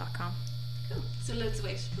 @slipireland.com. Cool. So loads of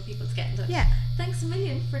ways for people to get in touch. Yeah. Thanks a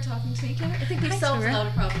million for talking to me, Claire. I think we've solved a lot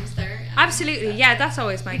of problems there. Absolutely. Yeah, that's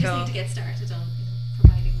always my goal. We just need to get started on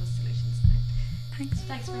providing those solutions now. Thanks.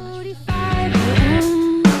 Thanks very much.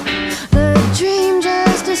 The dream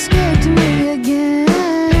just escaped me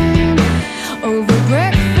again. Over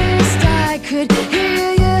breakfast I could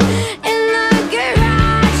hear you in the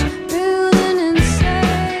garage building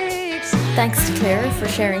insects. Thanks to Claire for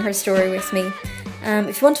sharing her story with me.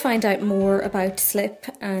 If you want to find out more about Slip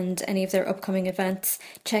and any of their upcoming events,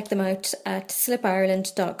 check them out at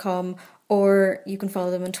slipireland.com, or you can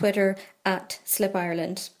follow them on Twitter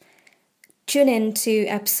 @slipireland. Tune in to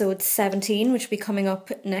episode 17, which will be coming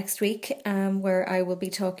up next week, where I will be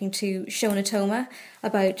talking to Shona Toma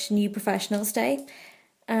about New Professionals Day.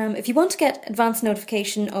 If you want to get advance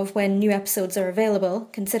notification of when new episodes are available,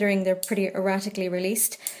 considering they're pretty erratically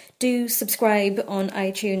released, do subscribe on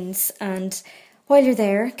iTunes, and while you're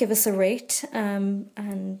there, give us a rate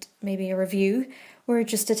and maybe a review. We're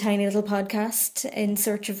just a tiny little podcast in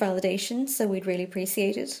search of validation, so we'd really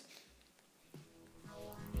appreciate it.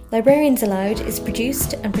 Librarians Aloud is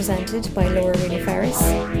produced and presented by Laura Rooney Ferris.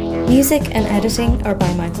 Music and editing are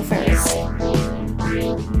by Michael Ferris.